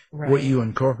that's what you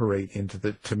incorporate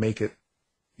into to make it,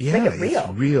 it's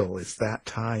real. It's that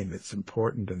time. It's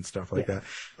important and stuff like that.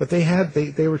 But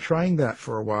they were trying that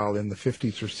for a while in the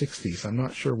 50s or 60s. I'm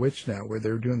not sure which now, where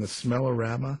they were doing the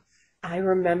smell-o-rama. I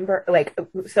remember,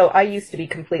 so I used to be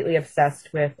completely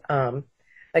obsessed with,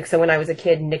 so when I was a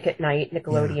kid, Nick at Night,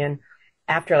 Nickelodeon,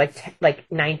 after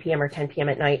 9 p.m. or 10 p.m.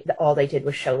 at night, all they did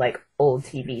was show old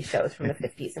TV shows from the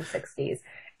 50s and 60s.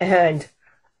 And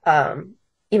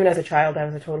even as a child, I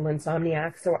was a total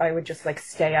insomniac, so I would just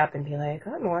stay up and be like,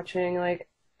 I'm watching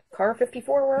Car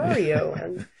 54, where are you?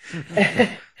 And,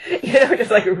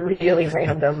 just really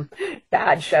random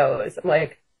bad shows. I'm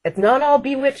like, it's not all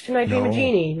Bewitched and I Dream a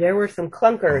Genie. There were some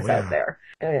clunkers out there,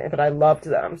 but I loved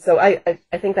them. So I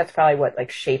think that's probably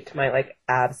what shaped my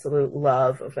absolute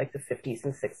love of the 50s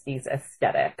and 60s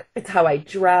aesthetic. It's how I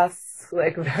dress. It's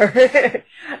like very,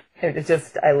 it's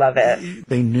just, I love it.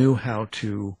 They knew how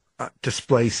to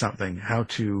display something, how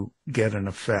to get an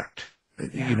effect.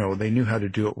 You know, they knew how to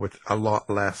do it with a lot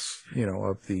less, you know,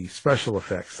 of the special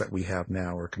effects that we have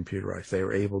now are computerized. They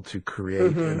were able to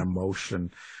create an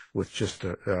emotion with just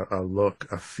a look,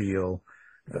 a feel,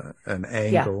 an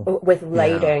angle. Yeah, with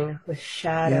lighting, with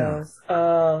shadows. Yeah.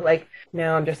 Oh, like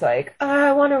now I'm just like,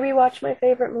 I want to rewatch my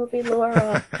favorite movie,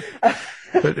 Laura.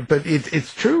 but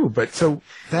it's true. But so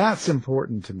that's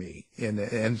important to me.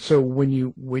 And so when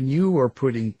you are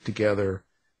putting together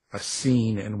a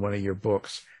scene in one of your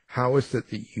books, how is it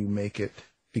that you make it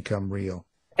become real?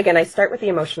 Again, I start with the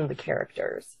emotion of the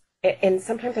characters. And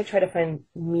sometimes I try to find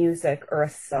music or a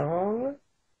song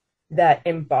that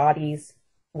embodies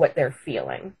what they're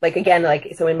feeling. Like, again,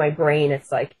 like, so in my brain,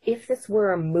 it's like, if this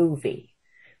were a movie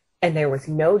and there was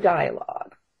no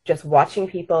dialogue, just watching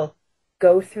people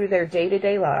go through their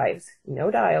day-to-day lives,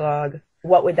 no dialogue,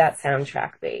 what would that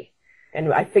soundtrack be?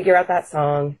 And I figure out that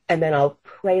song, and then I'll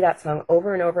play that song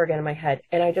over and over again in my head.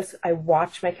 And I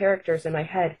watch my characters in my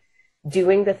head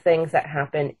doing the things that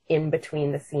happen in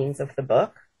between the scenes of the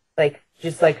book. Like,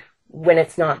 just like when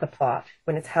it's not the plot,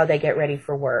 when it's how they get ready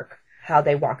for work, how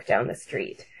they walk down the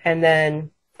street. And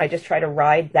then I just try to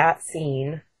ride that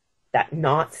scene, that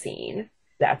not scene,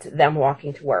 that's them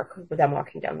walking to work, them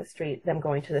walking down the street, them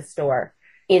going to the store,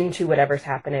 into whatever's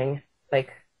happening,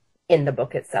 like, in the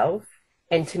book itself.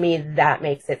 And to me, that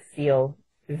makes it feel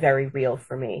very real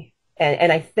for me.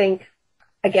 And I think,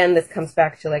 again, this comes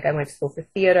back to, like, I went to school for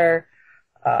theater.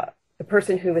 The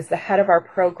person who was the head of our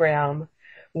program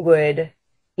would,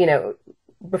 you know,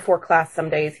 before class some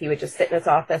days, he would just sit in his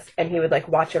office and he would, like,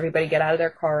 watch everybody get out of their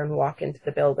car and walk into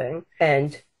the building.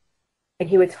 And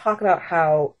he would talk about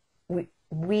how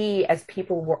we as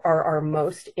people are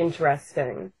most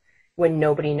interesting when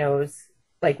nobody knows,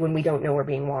 like, when we don't know we're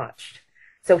being watched.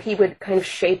 So he would kind of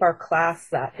shape our class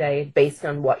that day based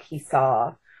on what he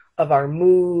saw of our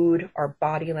mood, our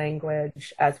body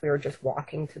language as we were just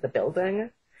walking to the building.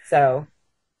 So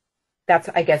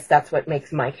I guess that's what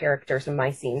makes my characters and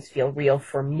my scenes feel real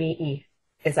for me,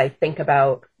 is I think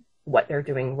about what they're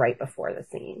doing right before the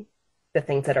scene, the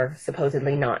things that are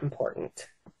supposedly not important.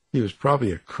 He was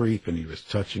probably a creep and he was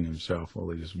touching himself while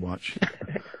he was watching.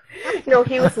 No,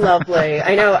 he was lovely.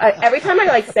 I know. Every time I,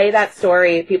 like, say that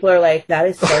story, people are like, that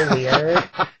is so weird.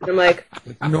 And I'm like,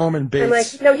 Norman Bates. I'm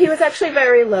like, no, he was actually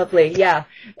very lovely. Yeah.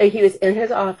 And he was in his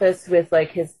office with,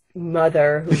 like, his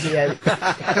mother, who he had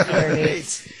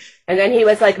attorneys. And then he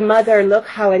was like, Mother, look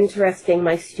how interesting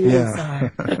my students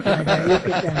are. Mother, look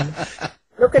at them.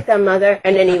 Look at them, Mother.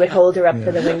 And then he would hold her up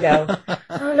to the window.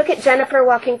 Oh, look at Jennifer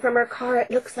walking from her car. It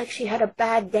looks like she had a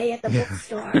bad day at the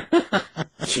bookstore.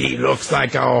 She looks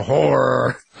like a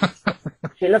whore.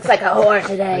 She looks like a whore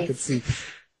today. I could see.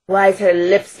 Why is her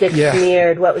lipstick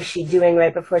smeared? What was she doing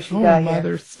right before she got here?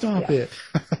 Mother, stop it.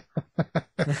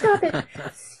 Stop it.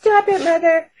 Stop it,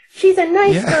 Mother. She's a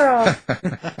nice girl.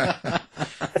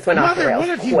 That's when off the rails.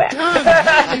 What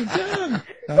have you done?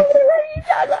 What have you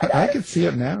done? I can see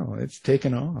it now. It's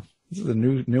taken off. This is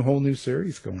a whole new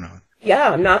series going on.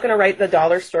 Yeah, I'm not going to write the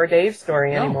Dollar Store Dave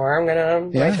story anymore. I'm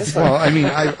going to write this one. Well, I mean,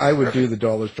 I would do the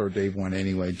Dollar Store Dave one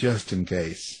anyway, just in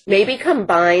case. Maybe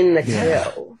combine the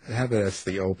two. Have it as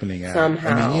the opening act. Somehow.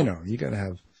 I mean, you know, you got to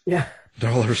have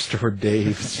Dollar Store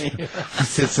Dave. He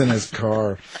sits in his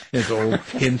car, his old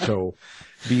Pinto,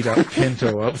 beat up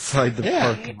Pinto outside the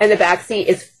parking. And the back seat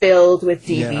is filled with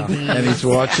DVDs. Yeah. And he's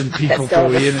watching people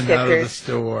go in and out of the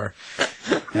store.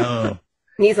 Oh.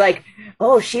 And he's like,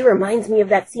 oh, she reminds me of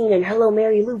that scene in Hello,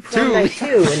 Mary Lou Prom Night 2.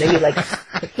 And then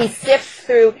he sifts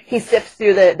through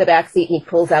the back seat and he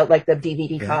pulls out, like, the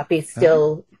DVD copy,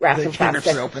 still wrapped in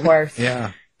plastic, of course.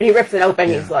 Yeah. And he rips it open.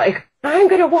 He's like, I'm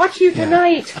going to watch you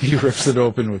tonight. He rips it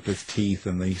open with his teeth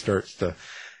and then he starts to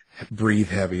breathe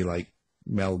heavy like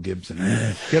Mel Gibson.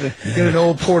 Get an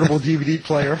old portable DVD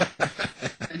player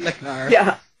in the car.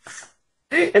 Yeah.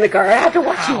 In the car. I have to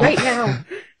watch you right now.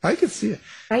 I can see it.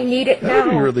 I need it now. That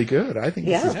would be really good. I think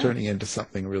this is turning into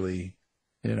something really,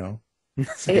 you know.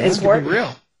 It's important.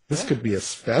 Real. This could be a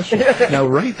special. Now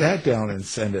write that down and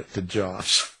send it to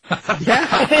Josh.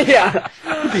 Yeah.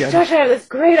 Josh, I have this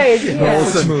great idea. All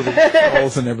of a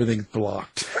sudden everything's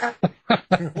blocked.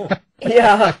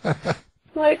 Yeah.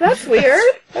 Like, that's weird.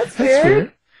 That's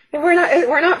weird. And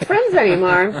we're not friends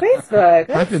anymore on Facebook.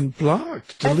 I've been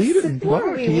blocked, deleted and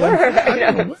blocked. I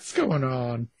don't know what's going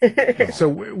on. So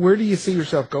where do you see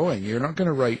yourself going? You're not going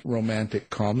to write romantic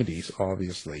comedies,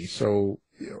 obviously. So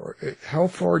how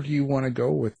far do you want to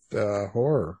go with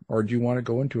horror, or do you want to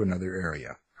go into another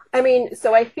area? I mean,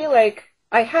 so I feel like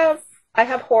I have I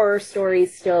have horror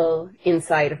stories still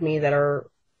inside of me that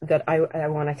I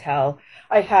want to tell.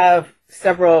 I have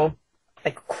several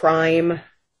like crime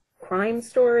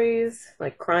stories,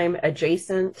 like crime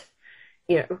adjacent.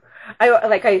 You know,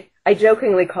 I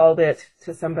jokingly called it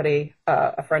to somebody,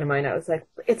 a friend of mine. I was like,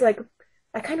 it's like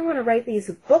I kind of want to write these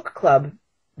book club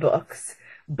books,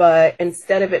 but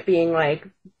instead of it being like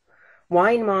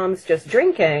wine moms just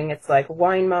drinking, it's like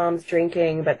wine moms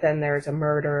drinking, but then there's a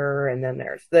murder, and then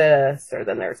there's this, or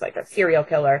then there's like a serial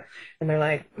killer, and they're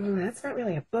like, that's not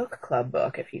really a book club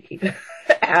book if you keep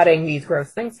adding these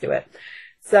gross things to it.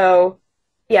 So,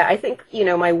 yeah, I think,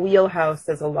 my wheelhouse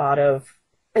is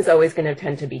always going to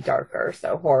tend to be darker.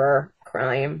 So horror,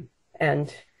 crime,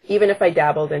 and even if I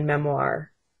dabbled in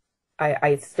memoir,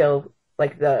 I still,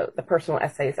 like the personal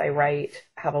essays I write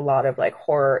have a lot of like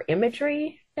horror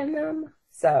imagery in them.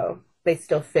 So they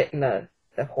still fit in the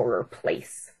horror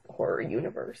place, the horror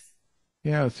universe.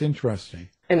 Yeah, it's interesting.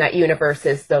 And that universe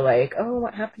is the like, oh,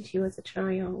 what happened to you as a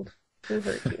child? Who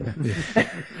hurt you?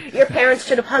 Your parents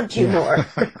should have hugged you more.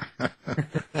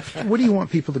 What do you want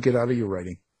people to get out of your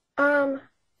writing?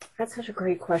 That's such a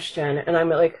great question. And I'm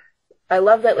like, I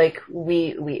love that like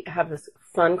we have this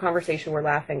fun conversation, we're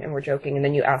laughing and we're joking, and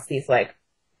then you ask these like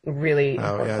really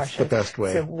important questions. It's the best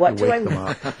way. So what you do wake them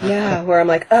up. Yeah, where I'm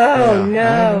like, oh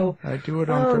no. I do it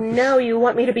on purpose. Oh no, you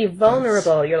want me to be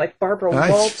vulnerable. You're like Barbara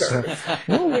Walters.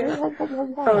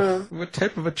 What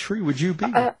type of a tree would you be?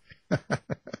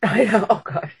 I know, oh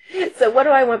god. So what do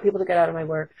I want people to get out of my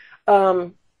work?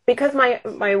 Because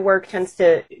my work tends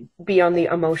to be on the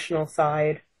emotional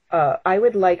side, I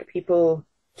would like people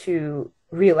to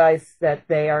realize that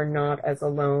they are not as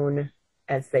alone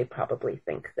as they probably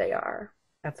think they are.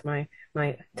 That's my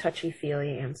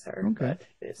touchy-feely answer, okay. But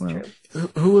it is true. true.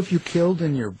 Who have you killed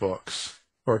in your books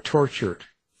or tortured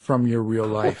from your real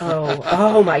life?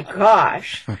 Oh my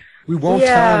gosh. We won't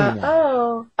tell anyone.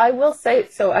 Oh, I will say,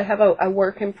 so I have a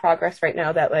work in progress right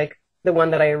now that like the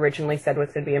one that I originally said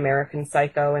was going to be American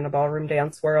Psycho in the ballroom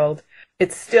dance world.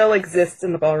 It still exists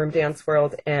in the ballroom dance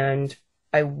world, and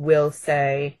I will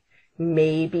say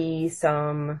maybe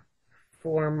some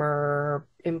former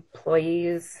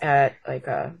employees at like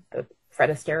the Fred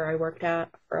Astaire I worked at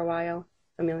for a while,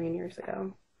 a million years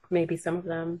ago. Maybe some of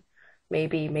them,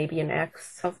 maybe an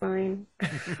ex of mine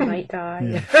might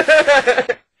die.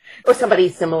 Or somebody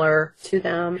similar to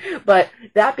them. But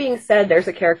that being said, there's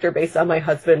a character based on my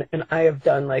husband, and I have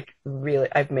done like really,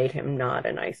 I've made him not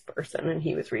a nice person, and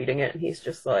he was reading it and he's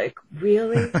just like,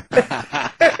 really?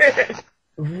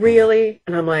 Really?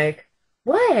 And I'm like,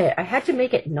 what? I had to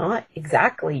make it not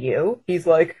exactly you. He's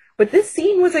like, but this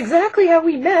scene was exactly how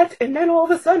we met, and then all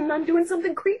of a sudden I'm doing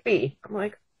something creepy. I'm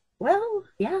like, well,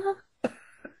 yeah.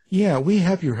 Yeah, we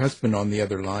have your husband on the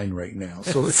other line right now.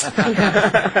 So it's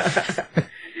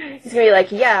he's going to be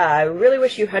like, yeah, I really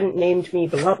wish you hadn't named me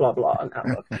blah, blah, blah in that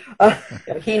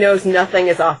book. He knows nothing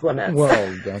is off limits.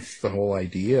 Well, that's the whole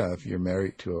idea if you're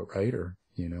married to a writer,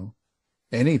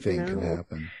 Anything can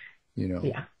happen,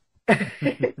 Yeah.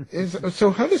 So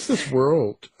how does this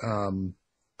world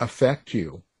affect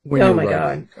you when you're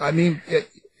writing? God. I mean,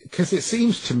 because it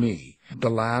seems to me the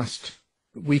last,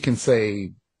 we can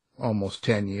say almost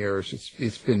 10 years,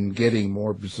 it's been getting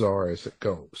more bizarre as it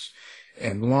goes.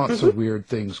 And lots of weird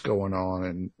things going on,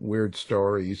 and weird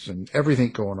stories, and everything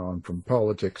going on from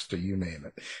politics to you name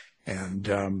it.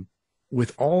 And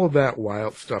with all of that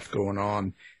wild stuff going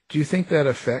on, do you think that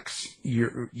affects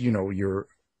your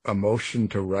emotion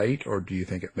to write, or do you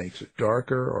think it makes it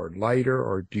darker or lighter,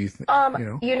 or do you think,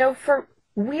 for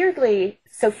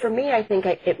me, I think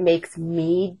it makes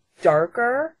me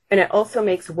darker, and it also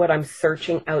makes what I'm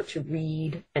searching out to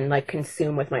read and like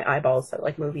consume with my eyeballs, so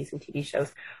like movies and TV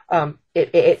shows,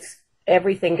 it's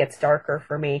everything gets darker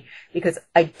for me, because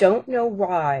I don't know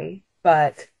why,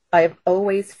 but I've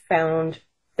always found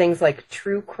things like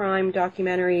true crime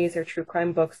documentaries or true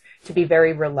crime books to be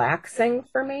very relaxing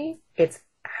for me. It's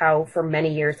how for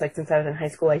many years, like since I was in high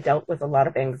school, I dealt with a lot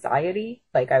of anxiety.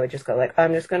 Like I would just go like,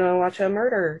 I'm just going to watch a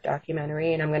murder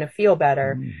documentary and I'm going to feel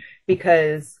better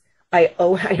because I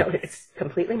know it's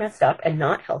completely messed up and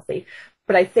not healthy.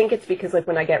 But I think it's because like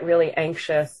when I get really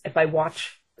anxious, if I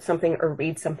watch something or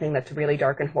read something that's really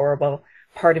dark and horrible,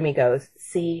 part of me goes,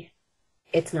 see,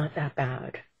 it's not that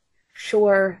bad.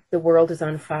 Sure, the world is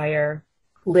on fire,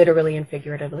 literally and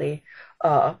figuratively.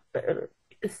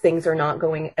 Things are not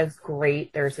going as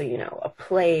great. There's a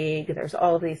plague. There's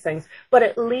all of these things. But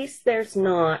at least there's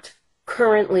not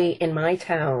currently in my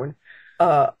town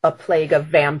a plague of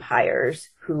vampires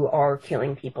who are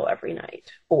killing people every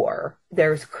night. Or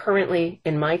there's currently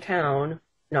in my town,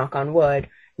 knock on wood,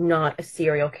 not a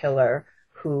serial killer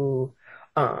who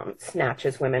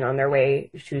snatches women on their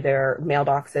way to their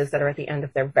mailboxes that are at the end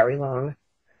of their very long,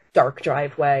 dark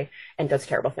driveway and does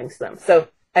terrible things to them. So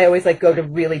I always like go to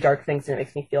really dark things and it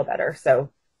makes me feel better. So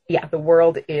yeah, the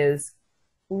world is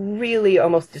really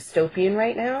almost dystopian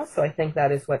right now. So I think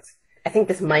that is I think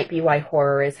this might be why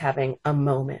horror is having a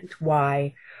moment,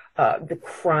 why the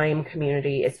crime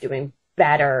community is doing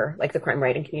better, like the crime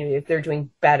writing community, they're doing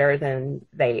better than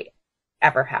they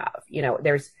ever have. You know,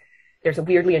 there's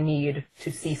weirdly a need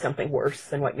to see something worse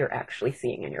than what you're actually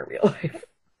seeing in your real life.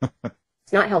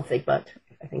 It's not healthy, but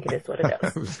I think it is what it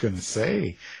is. I was going to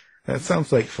say, that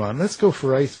sounds like fun. Let's go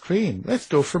for ice cream. Let's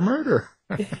go for murder.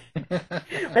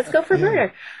 Let's go for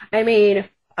murder. I mean,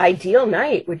 ideal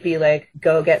night would be like,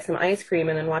 go get some ice cream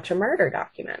and then watch a murder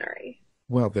documentary.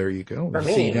 Well, there you go. For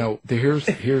me. See, now, here's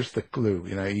the clue.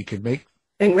 You know, you can make...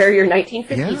 And wear your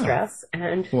 1950s dress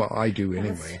and... Well, I do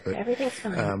anyway. But everything's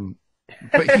fine.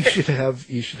 But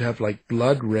you should have like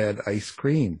blood red ice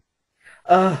cream.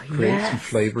 Oh, Create yes. some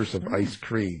flavors of ice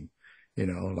cream. You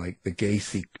know, like the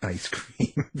Gacy ice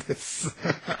cream.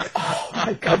 Oh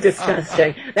my God,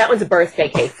 disgusting. That one's a birthday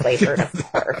cake flavored,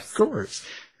 of course. Of course.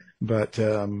 But,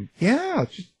 yeah.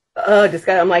 Oh,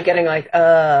 disgusting. I'm like getting like,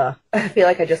 I feel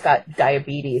like I just got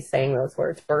diabetes saying those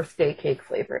words. Birthday cake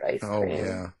flavored ice cream. Oh,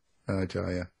 yeah. I tell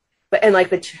you. But, and like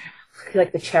the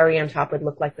cherry on top would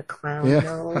look like the clown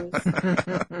nose.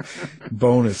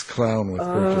 Bonus clown with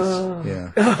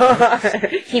purchase. Yeah.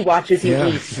 He watches you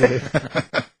eat.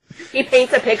 He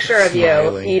paints a picture of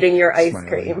Smiling, you eating your ice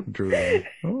cream. Drooling.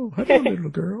 Oh, hello, little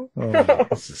girl. Oh,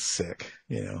 this is sick.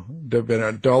 You know, there've been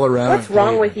a dollar round. What's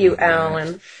wrong with you,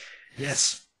 Alan?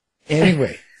 Yes.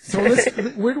 Anyway, so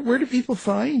where do people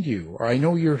find you? Or I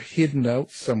know you're hidden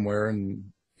out somewhere,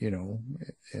 and you know.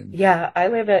 Yeah, I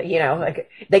live at, you know, like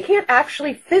they can't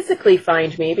actually physically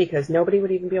find me because nobody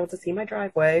would even be able to see my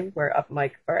driveway. Where I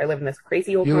live in this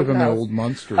crazy old. You live in house. the old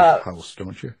monster house,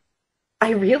 don't you?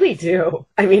 I really do.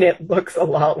 I mean, it looks a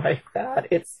lot like that.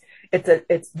 It's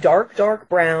dark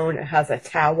brown. It has a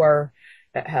tower.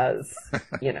 It has,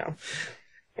 you know,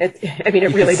 it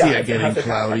really does. See it getting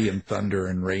cloudy and thunder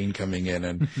and rain coming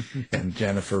in and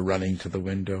Jennifer running to the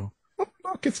window. Oh,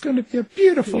 look, it's going to be a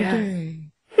beautiful day.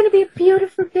 It's going to be a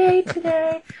beautiful day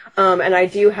today. And I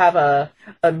do have a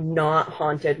not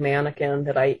haunted mannequin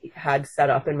that I had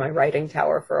set up in my writing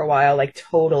tower for a while, like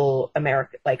total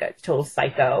American, like a total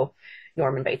psycho.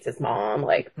 Norman Bates' mom,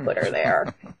 like, put her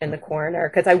there in the corner.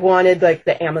 Because I wanted, like,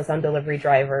 the Amazon delivery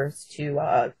drivers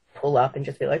to pull up and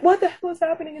just be like, what the hell is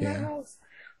happening in that house?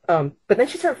 But then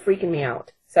she started freaking me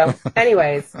out. So,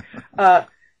 anyways,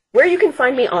 where you can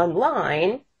find me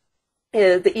online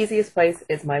is the easiest place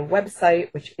is my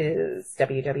website, which is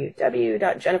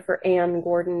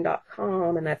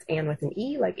www.jenniferannegordon.com, and that's Anne with an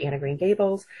E, like Anna Green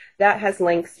Gables. That has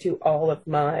links to all of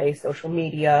my social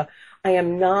media. I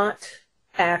am not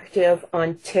active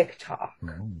on TikTok.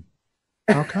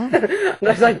 How come? I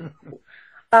was like,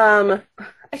 I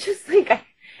just think I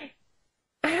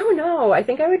don't know. I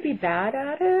think I would be bad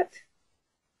at it.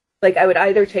 Like I would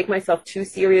either take myself too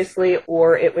seriously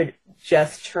or it would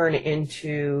just turn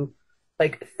into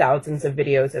like thousands of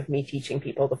videos of me teaching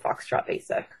people the Foxtrot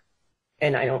Basic.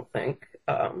 And I don't think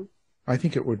I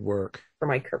think it would work. For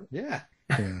my career. Yeah.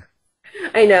 Yeah.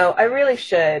 I know, I really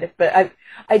should, but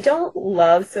I don't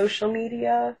love social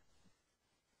media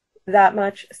that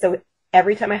much. So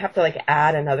every time I have to like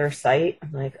add another site,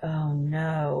 I'm like, oh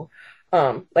no.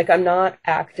 Like I'm not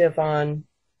active on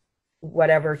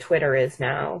whatever Twitter is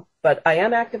now, but I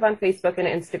am active on Facebook and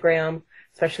Instagram,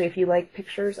 especially if you like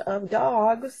pictures of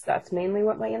dogs. That's mainly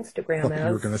what my Instagram is.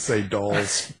 You were going to say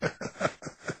dolls.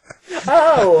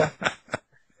 Oh,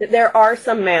 there are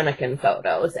some mannequin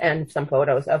photos and some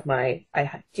photos of I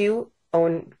do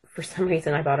own, for some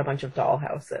reason, I bought a bunch of doll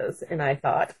houses and I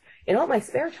thought, in all my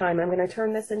spare time, I'm going to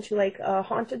turn this into like a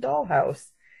haunted dollhouse.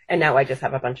 And now I just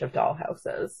have a bunch of doll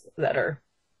houses that are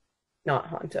not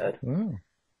haunted. Oh,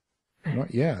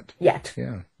 not yet. Yet.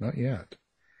 Yeah, not yet.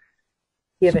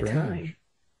 Give it time.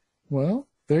 Well,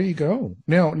 there you go.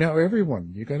 Now,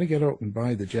 everyone, you got to get out and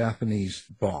buy the Japanese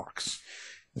box.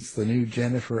 It's the new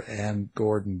Jennifer Ann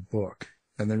Gordon book.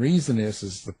 And the reason is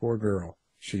the poor girl.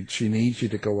 She needs you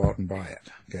to go out and buy it,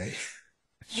 okay?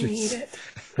 I need it.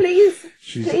 Please,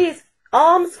 please.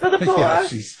 Alms for the poor. Yeah,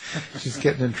 she's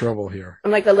getting in trouble here.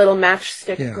 I'm like a little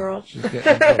matchstick girl. She's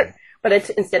getting in trouble. But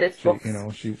instead it's books. You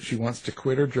know, she wants to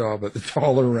quit her job at the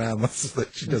Dollarama so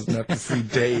that she doesn't have to see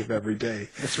Dave every day.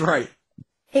 That's right.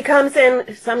 He comes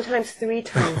in sometimes 3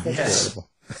 times a day.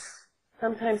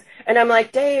 Sometimes. And I'm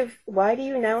like, Dave, why do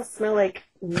you now smell like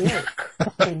milk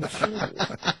and cheese?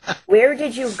 Where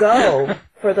did you go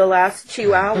for the last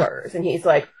 2 hours? And he's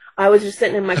like, I was just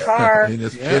sitting in my car in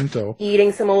his Pinto.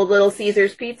 eating some old Little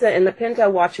Caesars pizza in the Pinto,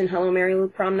 watching Hello Mary Lou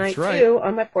Prom Night 2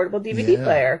 on my portable DVD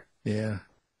player. Yeah.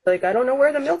 Like, I don't know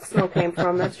where the milk smell came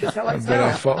from. That's just how I But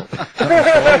I sound. followed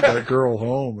that girl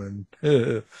home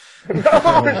and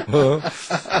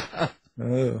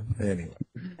anyway.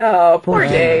 Oh, poor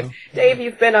Dave. Dave,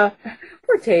 you've been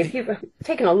poor Dave. You've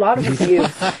taken a lot of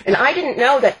abuse, and I didn't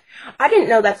know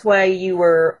that's why you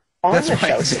were on the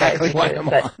show exactly today. why I'm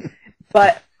on.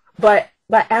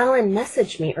 But Alan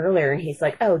messaged me earlier, and he's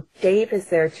like, "Oh, Dave is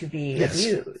there to be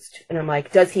abused," and I'm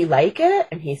like, "Does he like it?"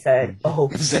 And he said, "Oh,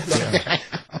 Right.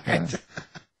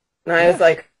 And I was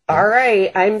like, "All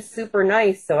right, I'm super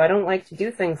nice, so I don't like to do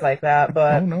things like that."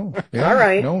 But Oh no. Yeah, all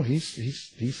right. No,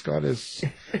 he's got his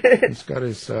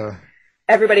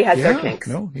everybody has their kinks.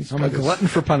 No, I'm a glutton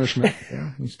for punishment.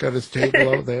 Yeah, he's got his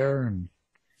table out there and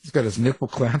he's got his nipple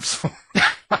clamps on.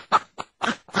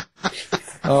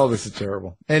 Oh, this is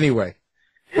terrible. Anyway,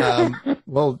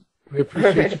 well, we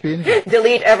appreciate you being here.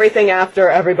 Delete everything after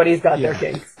everybody's got their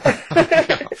kinks.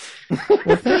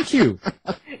 Well, thank you.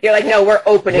 You're like, no, we're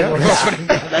opening with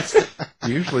that. That's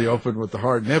Usually open with the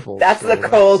hard nipples. That's the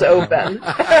cold open.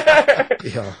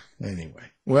 Yeah. Anyway,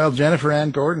 well, Jennifer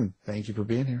Ann Gordon, thank you for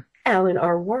being here. Alan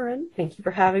R. Warren, thank you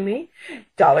for having me.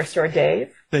 Dollar Store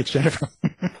Dave, Thanks, Jennifer.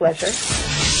 pleasure.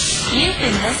 You've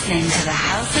been listening to the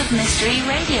House of Mystery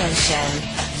radio show.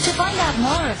 To find out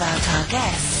more about our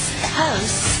guests,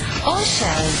 hosts, or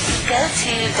shows, go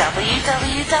to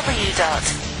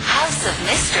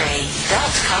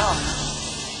www.houseofmystery.com.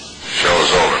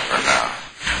 Show's over for now.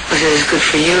 Was it as good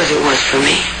for you as it was for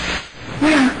me?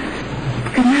 Well,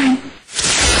 good night.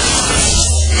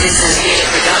 This has been a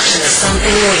production of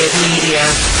Something Weird Media.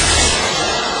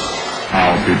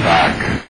 I'll be back.